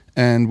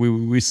 And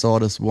we saw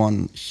this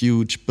one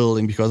huge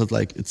building, because it's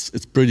like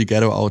it's pretty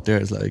ghetto out there.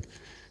 It's like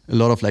a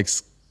lot of like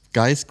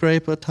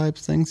skyscraper type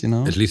things, you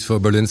know. At least for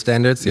Berlin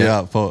standards,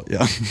 yeah.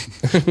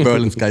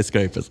 Berlin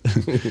skyscrapers.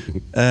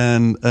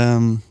 And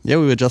we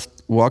were just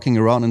walking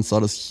around and saw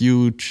this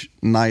huge,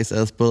 nice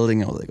ass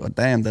building. I was like, oh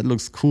damn, that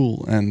looks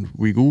cool. And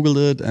we Googled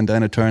it, and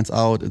then it turns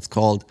out it's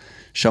called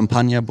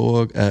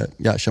Champagnerburg.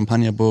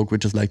 Champagnerburg,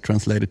 which is like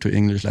translated to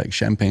English like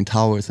Champagne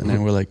Towers. And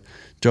then we're like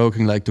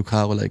joking like to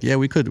Caro, like, yeah,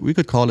 we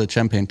could call it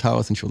Champagne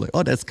Towers. And she was like,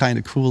 oh, that's kind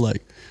of cool.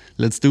 Like,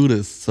 let's do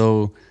this.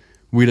 So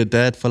we did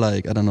that for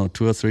like, I don't know,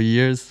 2 or 3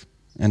 years.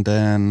 And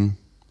then,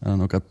 I don't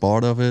know, got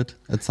bored of it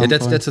at some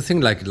point. That's the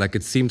thing. Like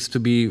it seems to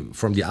be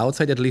from the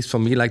outside, at least for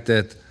me, like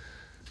that.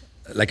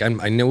 Like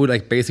I know,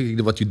 like basically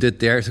what you did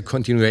there is a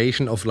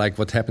continuation of like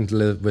what happened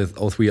with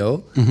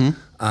 030.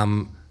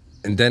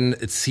 And then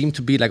it seemed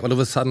to be like all of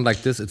a sudden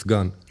like this, it's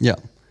gone. Yeah.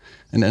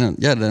 And then,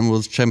 then it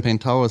was Champagne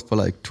Towers for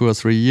like 2 or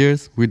 3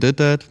 years. We did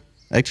that.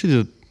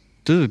 Actually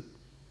did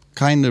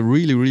kind of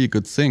really, really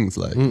good things.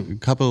 Like a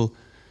couple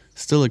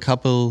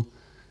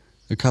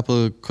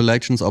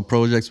collections or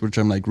projects which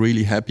I'm like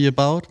really happy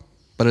about.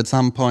 But at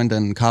some point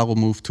then Caro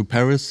moved to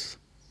Paris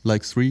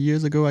like 3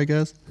 years ago, I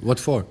guess. What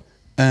for?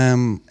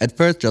 At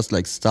first just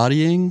like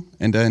studying,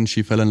 and then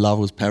she fell in love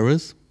with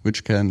Paris,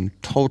 which can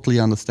totally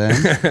understand.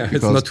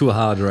 It's not too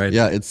hard, right?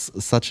 Yeah, it's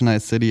such a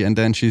nice city. And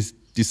then she's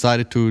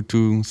decided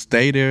to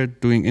stay there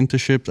doing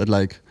internships at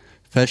like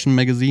fashion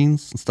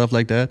magazines and stuff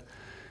like that.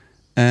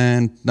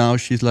 And now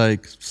she's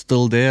like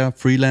still there,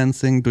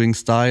 freelancing, doing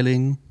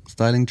styling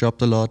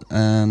jobs a lot.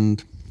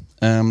 And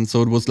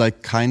so it was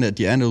like kind of at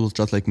the end, it was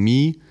just like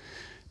me.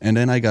 And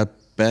then I got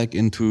back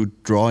into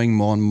drawing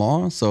more and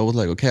more. So I was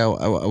like, okay,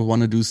 I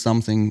want to do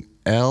something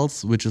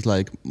else, which is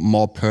like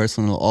more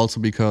personal also,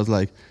 because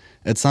like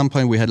at some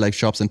point we had like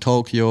shops in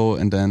Tokyo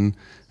and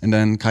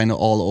then kind of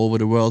all over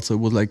the world. So it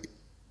was like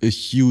a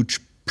huge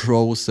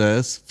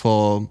process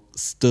for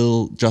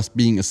still just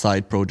being a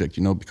side project,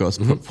 you know, because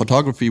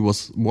photography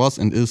was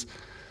and is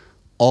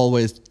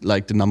always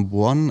like the number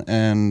one,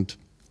 and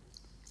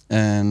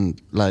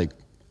like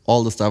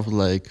all the stuff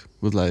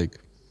with like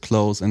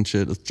clothes and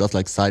shit is just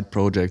like side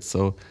projects.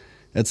 So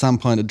at some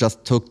point it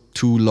just took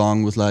too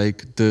long with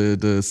like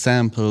the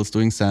samples,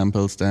 doing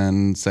samples,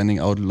 then sending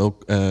out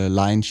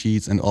line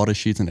sheets and order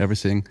sheets and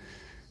everything,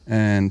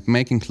 and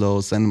making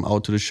clothes, send them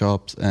out to the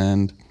shops.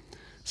 And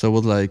so it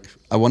was like,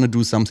 I want to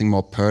do something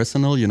more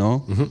personal, you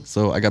know.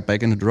 So I got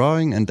back into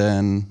drawing, and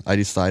then I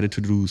decided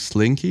to do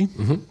Slinky,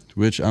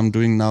 which I'm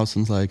doing now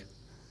since like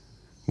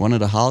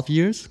 1.5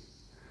 years.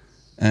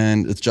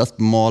 And it's just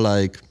more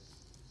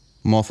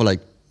for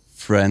like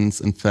friends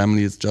and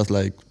family. It's just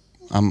like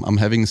I'm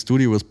having a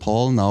studio with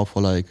Paul now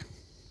for like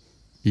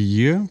a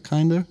year,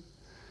 kind of.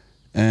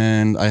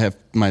 And I have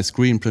my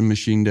screen print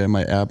machine there,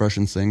 my airbrush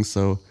and things.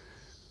 So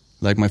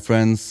like my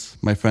friends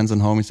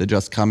and homies, they're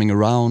just coming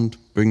around,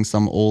 bring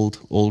some old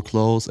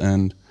clothes,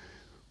 and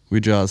we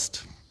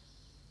just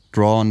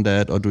draw on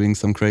that or doing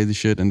some crazy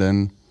shit, and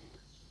then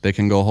they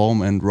can go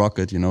home and rock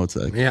it, you know. It's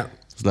like,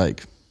 it's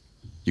like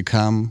you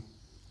come,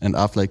 and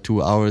after like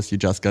 2 hours, you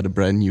just got a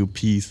brand new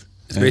piece.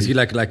 It's basically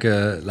like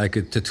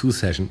a tattoo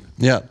session.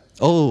 Yeah.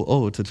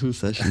 Oh, tattoo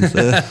sessions.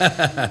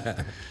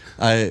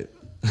 I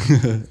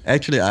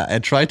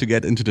tried to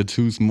get into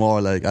tattoos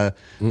more. Like I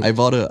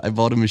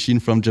bought a machine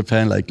from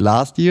Japan like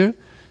last year,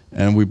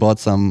 and we bought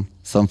some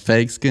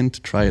fake skin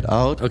to try it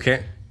out.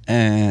 Okay.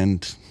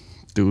 And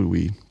dude,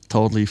 we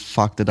totally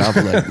fucked it up.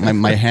 Like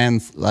my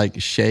hands like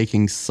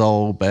shaking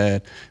so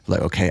bad.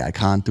 Like, okay, I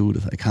can't do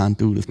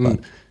this. But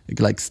it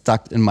like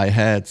stuck in my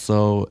head.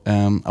 So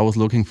I was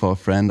looking for a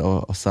friend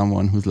or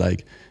someone who's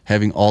like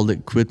having all the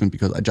equipment,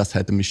 because I just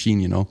had the machine,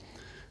 you know.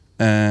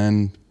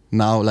 And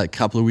now, like a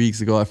couple of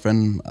weeks ago, I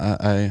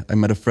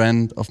met a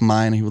friend of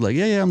mine. And he was like,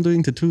 yeah, I'm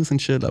doing tattoos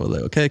and shit. I was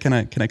like, okay, can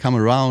I come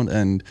around,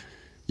 and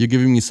you're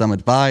giving me some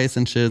advice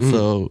and shit,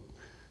 so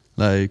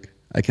like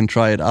I can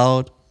try it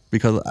out.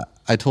 Because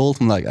I told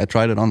him, like, I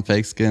tried it on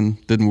fake skin,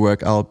 didn't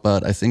work out,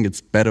 but I think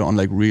it's better on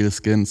like real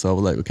skin. So I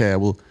was like, okay, I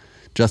will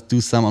just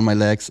do some on my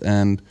legs,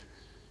 and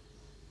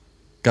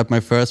got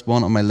my first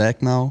one on my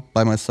leg now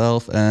by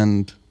myself,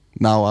 and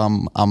now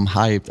I'm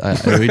hyped. I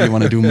really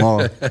want to do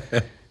more.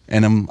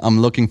 And I'm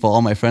looking for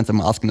all my friends.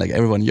 I'm asking like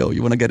everyone, yo,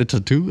 you want to get a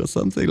tattoo or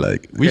something?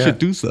 Like we should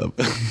do some.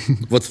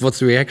 What's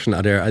the reaction?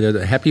 Are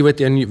they happy with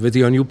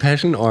your new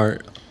passion, or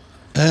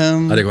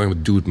are they going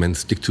with, dude, man,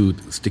 stick to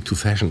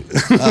fashion?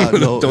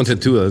 No, don't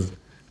tattoo us.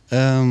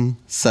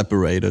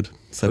 Separated.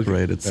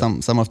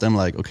 Okay. Some of them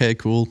like, okay,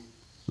 cool.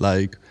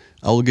 Like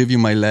I will give you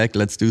my leg.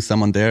 Let's do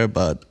someone there.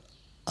 But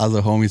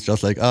other homies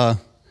just like,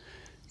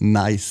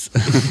 nice.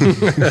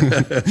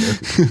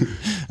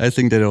 I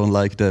think they don't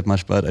like that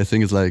much, but I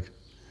think it's like,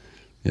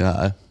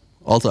 yeah.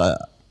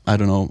 I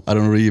don't know. I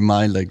don't really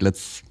mind. Like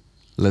let's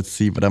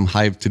see. But I'm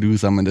hyped to do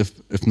some. And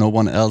if no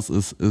one else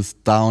is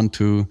down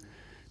to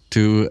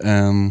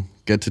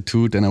get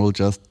tattooed, then I will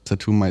just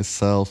tattoo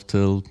myself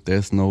till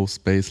there's no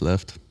space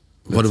left.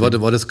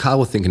 What is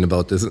Caro thinking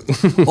about this?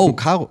 Oh,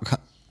 Caro.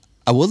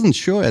 I wasn't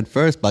sure at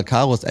first, but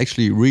Carl was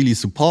actually really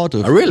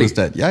supportive. Oh, really? With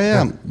that.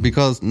 Yeah.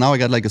 Because now I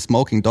got like a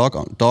smoking dog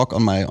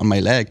on my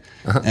leg,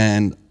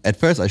 and at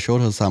first I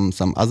showed her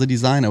some other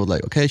design. I was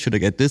like, okay, should I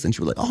get this? And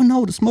she was like, oh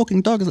no, the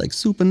smoking dog is like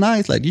super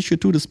nice. Like you should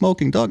do the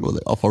smoking dog. I was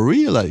like, oh, for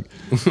real? Like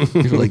she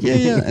was like,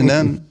 yeah. And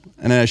then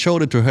I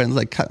showed it to her, and it's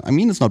like, I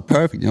mean, it's not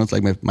perfect. You know, it's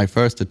like my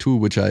first tattoo,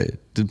 which I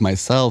did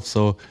myself,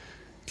 so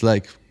it's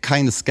like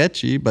kind of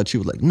sketchy. But she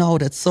was like, no,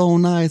 that's so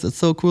nice. It's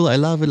so cool. I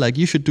love it. Like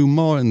you should do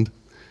more. And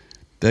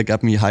that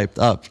got me hyped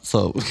up.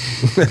 So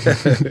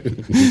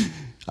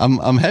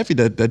I'm happy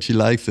that she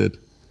likes it.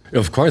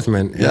 Of course,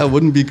 man. Yeah, it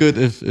wouldn't be good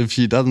if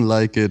she doesn't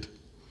like it.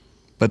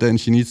 But then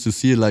she needs to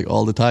see it like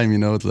all the time, you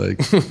know. It's like.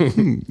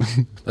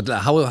 But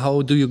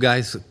how do you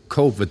guys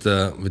cope with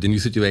the new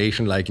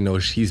situation? Like, you know,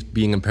 she's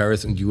being in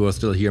Paris and you are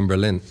still here in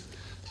Berlin.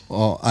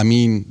 Well, I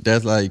mean,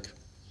 there's like,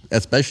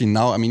 especially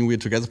now. I mean, we're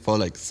together for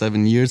like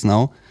 7 years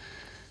now,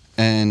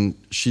 and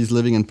she's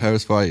living in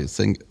Paris for, I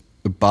think,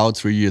 about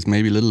 3 years,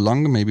 maybe a little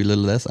longer, maybe a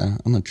little less. I'm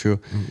not sure.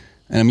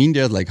 And I mean,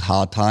 there's like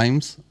hard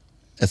times,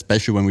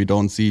 especially when we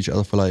don't see each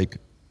other for like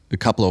a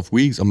couple of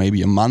weeks or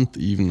maybe a month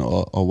even,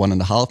 or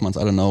 1.5 months.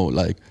 I don't know,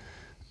 like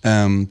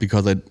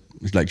because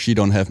she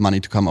don't have money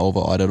to come over,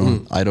 or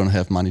I don't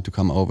have money to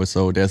come over.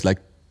 So there's like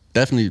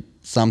definitely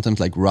sometimes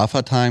like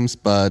rougher times,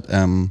 but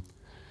I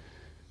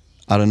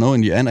don't know. In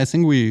the end, I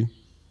think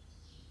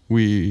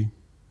we're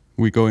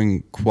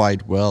going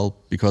quite well,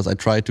 because I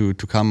try to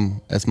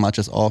come as much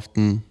as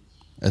often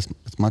as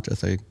much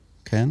as I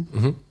can.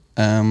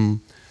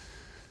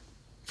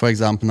 For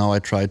example, now I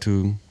try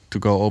to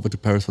go over to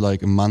Paris for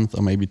like a month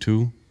or maybe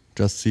 2,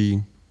 just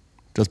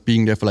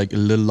being there for like a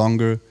little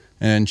longer,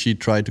 and she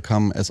tried to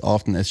come as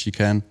often as she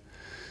can.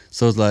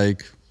 So it's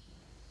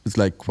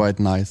like quite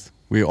nice.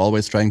 We're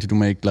always trying to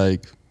make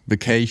like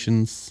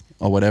vacations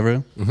or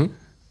whatever,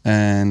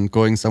 and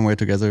going somewhere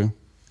together.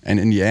 And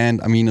in the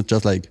end, I mean,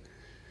 it's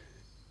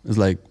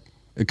like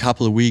a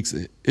couple of weeks.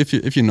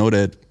 If you know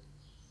that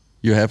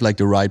you have like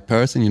the right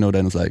person, you know,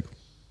 then it's like,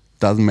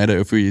 doesn't matter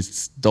if we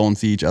don't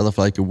see each other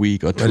for like a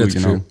week or 2, that's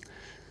you know. true.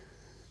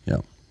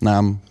 Yeah.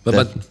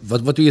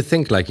 But what do you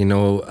think? Like, you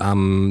know,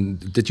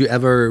 did you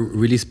ever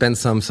really spend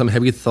some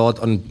heavy thought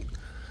on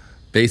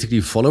basically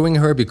following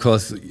her?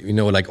 Because, you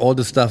know, like all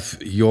the stuff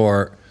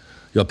you're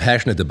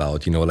passionate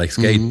about, you know, like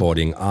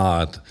skateboarding,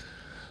 art,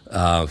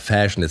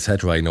 fashion,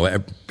 etc. You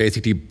know,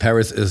 basically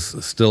Paris is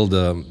still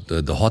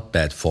the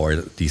hotbed for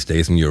it these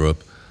days in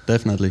Europe.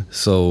 Definitely.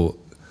 So,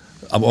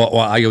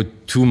 or are you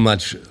too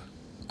much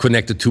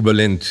connected to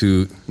Berlin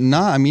to?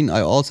 Nah, I mean,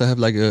 I also have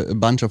like a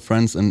bunch of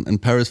friends in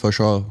Paris for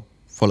sure,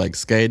 for like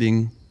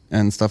skating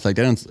and stuff like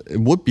that. And it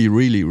would be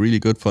really, really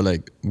good for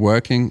like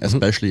working,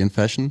 especially in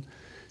fashion,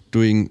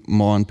 doing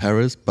more in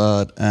Paris.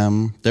 But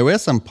there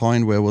was some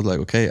point where I was like,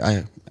 okay,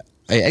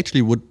 I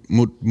actually would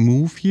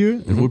move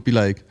here. It would be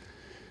like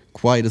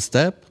quite a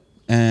step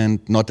and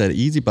not that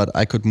easy, but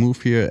I could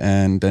move here.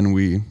 And then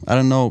I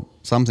don't know,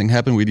 something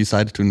happened. We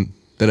decided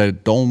that I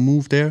don't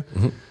move there.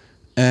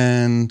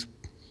 And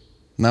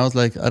now it's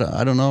like,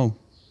 I don't know.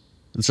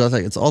 It's just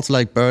like, it's also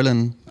like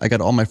Berlin. I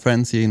got all my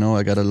friends here, you know,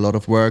 I got a lot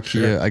of work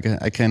here.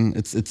 I can,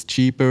 it's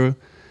cheaper.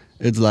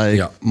 It's like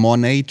more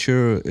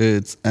nature.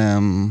 It's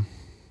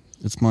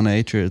more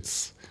nature.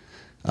 It's,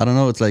 I don't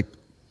know. It's like,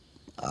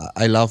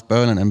 I love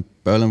Berlin, and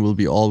Berlin will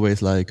be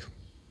always like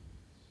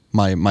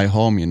my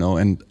home, you know.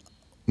 And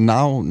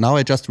now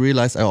I just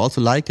realized I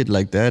also like it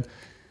like that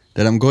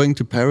I'm going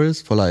to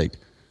Paris for like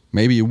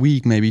maybe a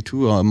week, maybe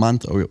 2 or a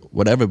month or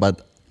whatever,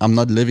 but I'm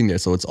not living there.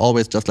 So it's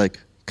always just like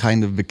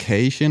kind of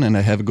vacation, and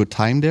I have a good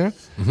time there,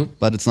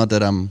 but it's not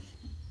that I'm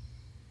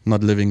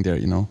not living there,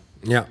 you know.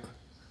 Yeah.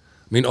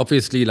 I mean,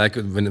 obviously, like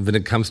when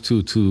it comes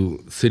to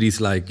cities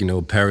like, you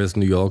know, Paris,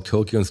 New York,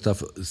 Tokyo and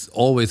stuff, it's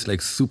always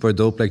like super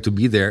dope, like to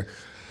be there.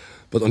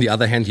 But on the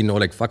other hand, you know,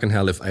 like fucking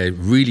hell, if I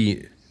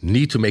really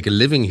need to make a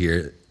living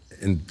here,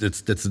 and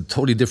that's a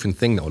totally different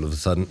thing all of a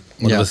sudden.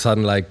 All of a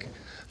sudden, like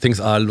things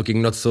are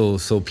looking not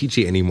so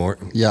peachy anymore.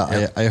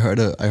 Yeah. I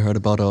heard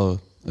about a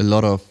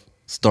lot of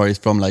stories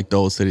from like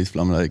those cities,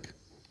 from like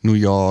New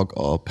York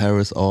or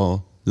Paris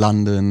or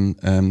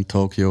London,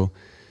 Tokyo,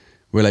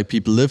 where like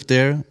people live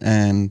there,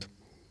 and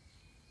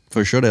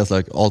for sure there's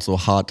like also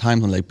hard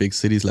times in like big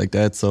cities like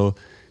that. So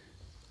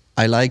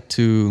I like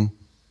to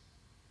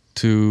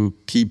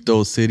keep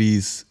those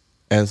cities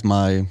as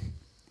my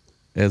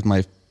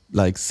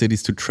like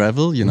cities to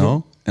travel, you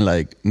know, and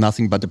like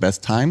nothing but the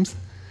best times.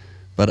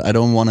 But I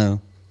don't wanna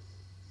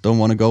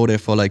go there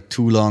for like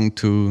too long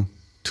to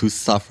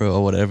suffer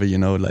or whatever, you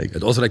know. Like,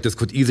 and also like this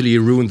could easily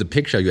ruin the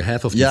picture you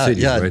have of the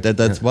city, right?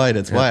 That's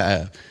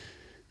why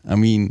I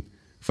mean,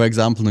 for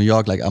example, New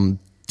York, like I'm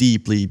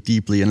deeply,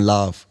 deeply in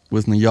love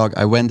with New York.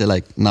 I went there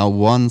like now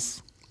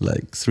once,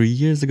 like 3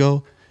 years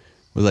ago,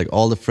 with like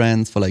all the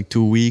friends for like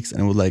 2 weeks,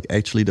 and it was like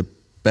actually the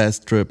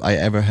best trip I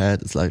ever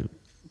had. It's like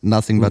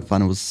nothing but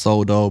fun. It was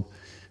so dope,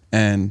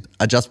 and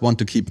I just want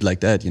to keep it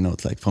like that, you know.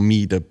 It's like for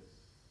me the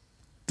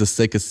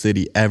sickest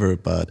city ever,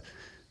 but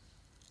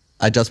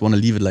I just want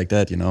to leave it like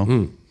that, you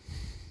know.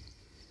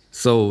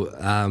 So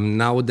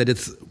now that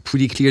it's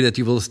pretty clear that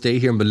you will stay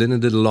here in Berlin a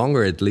little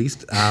longer, at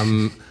least.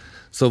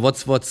 So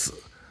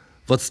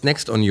what's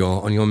next on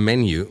your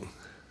menu?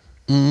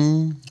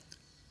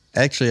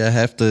 Actually, I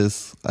have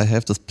this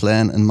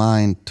plan in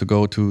mind to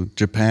go to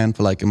Japan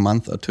for like a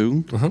month or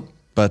two.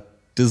 But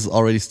this is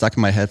already stuck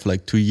in my head for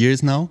like 2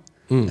 years now.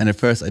 And at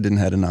first I didn't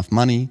have enough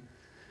money,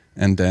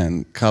 and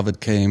then COVID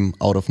came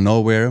out of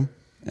nowhere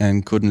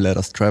and couldn't let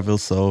us travel.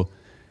 So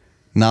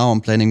now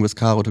I'm planning with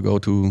Caro to go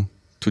to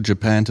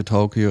Japan, to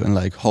Tokyo, in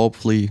like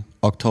hopefully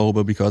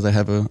October, because I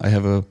have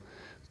a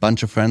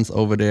bunch of friends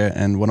over there,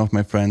 and one of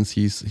my friends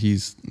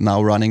he's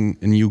now running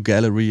a new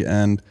gallery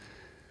and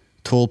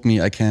told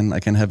me I can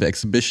have an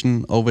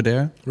exhibition over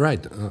there.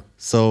 Right.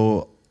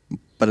 So,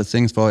 but the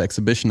thing is, for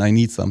exhibition I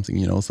need something,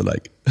 you know. So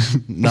like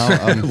now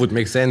would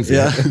make sense.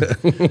 Yeah.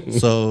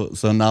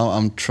 so now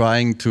I'm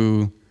trying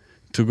to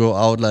go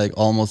out like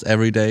almost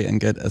every day and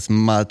get as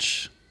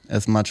much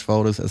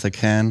photos as I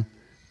can,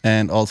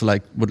 and also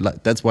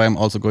that's why I'm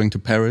also going to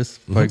Paris,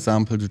 for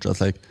example, to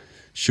just like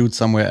shoot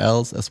somewhere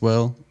else as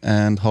well,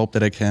 and hope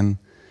that I can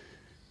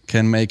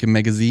make a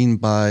magazine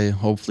by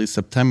hopefully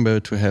September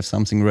to have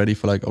something ready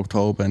for like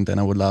October. And then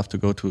I would love to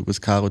go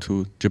with Caro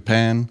to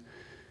Japan,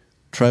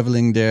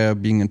 traveling there,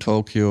 being in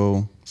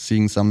Tokyo,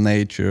 seeing some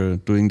nature,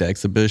 doing the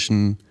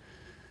exhibition,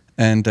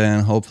 and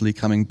then hopefully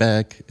coming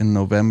back in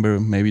November,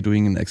 maybe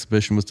doing an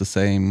exhibition with the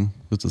same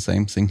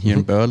thing here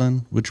in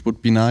Berlin, which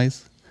would be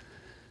nice.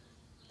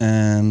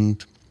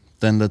 And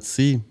then let's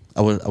see.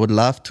 I would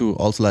love to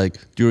also like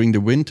during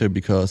the winter,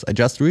 because I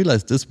just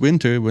realized this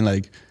winter when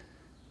like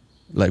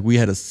we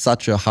had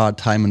such a hard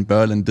time in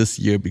Berlin this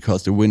year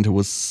because the winter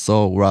was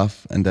so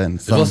rough, and then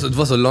it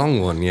was a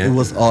long one, yeah. It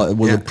was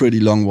a pretty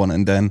long one,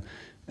 and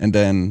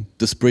then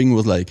the spring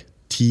was like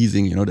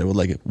teasing, you know. There were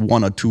like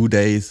 1 or 2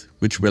 days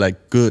which were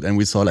like good, and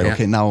we saw like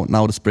okay, now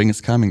the spring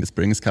is coming.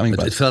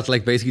 But it felt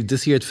like basically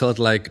this year it felt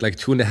like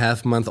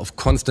 2.5 months of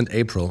constant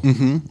April.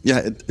 Yeah,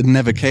 it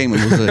never came.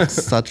 It was like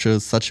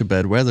such a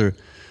bad weather.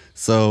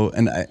 So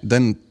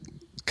then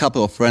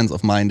couple of friends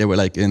of mine, they were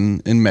like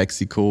in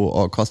Mexico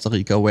or Costa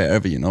Rica,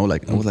 wherever, you know,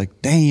 like I was like,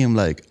 damn,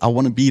 like I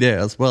want to be there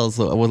as well.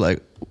 So I was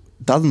like,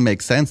 doesn't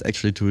make sense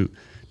actually to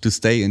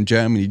stay in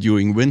Germany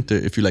during winter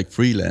if you like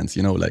freelance,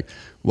 you know, like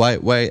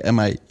why am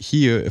I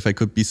here if I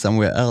could be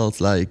somewhere else,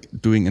 like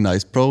doing a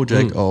nice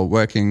project or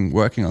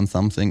working on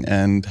something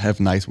and have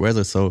nice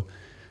weather. So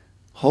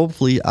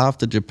hopefully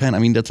after Japan, I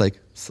mean, that's like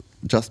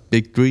just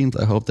big dreams.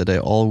 I hope that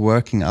they're all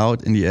working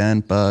out in the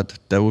end, but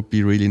that would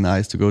be really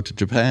nice to go to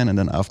Japan, and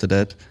then after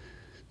that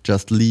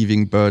just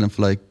leaving Berlin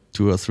for like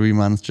 2 or 3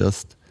 months,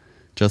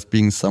 just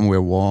being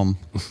somewhere warm.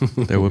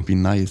 That would be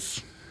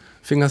nice.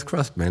 Fingers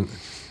crossed, man.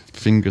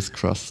 Fingers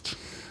crossed.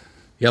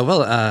 Yeah,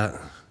 well,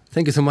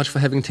 thank you so much for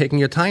having taken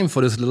your time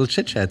for this little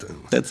chit chat.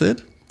 That's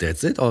it?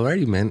 That's it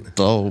already, man.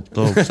 Dope.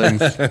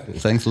 Thanks.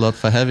 Thanks a lot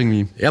for having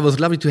me. Yeah, it was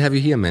lovely to have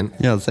you here, man.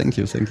 Yeah, thank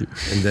you.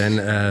 And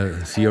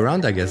then see you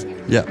around, I guess.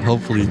 Yeah,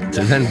 hopefully.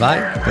 Till then, bye.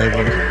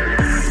 Bye.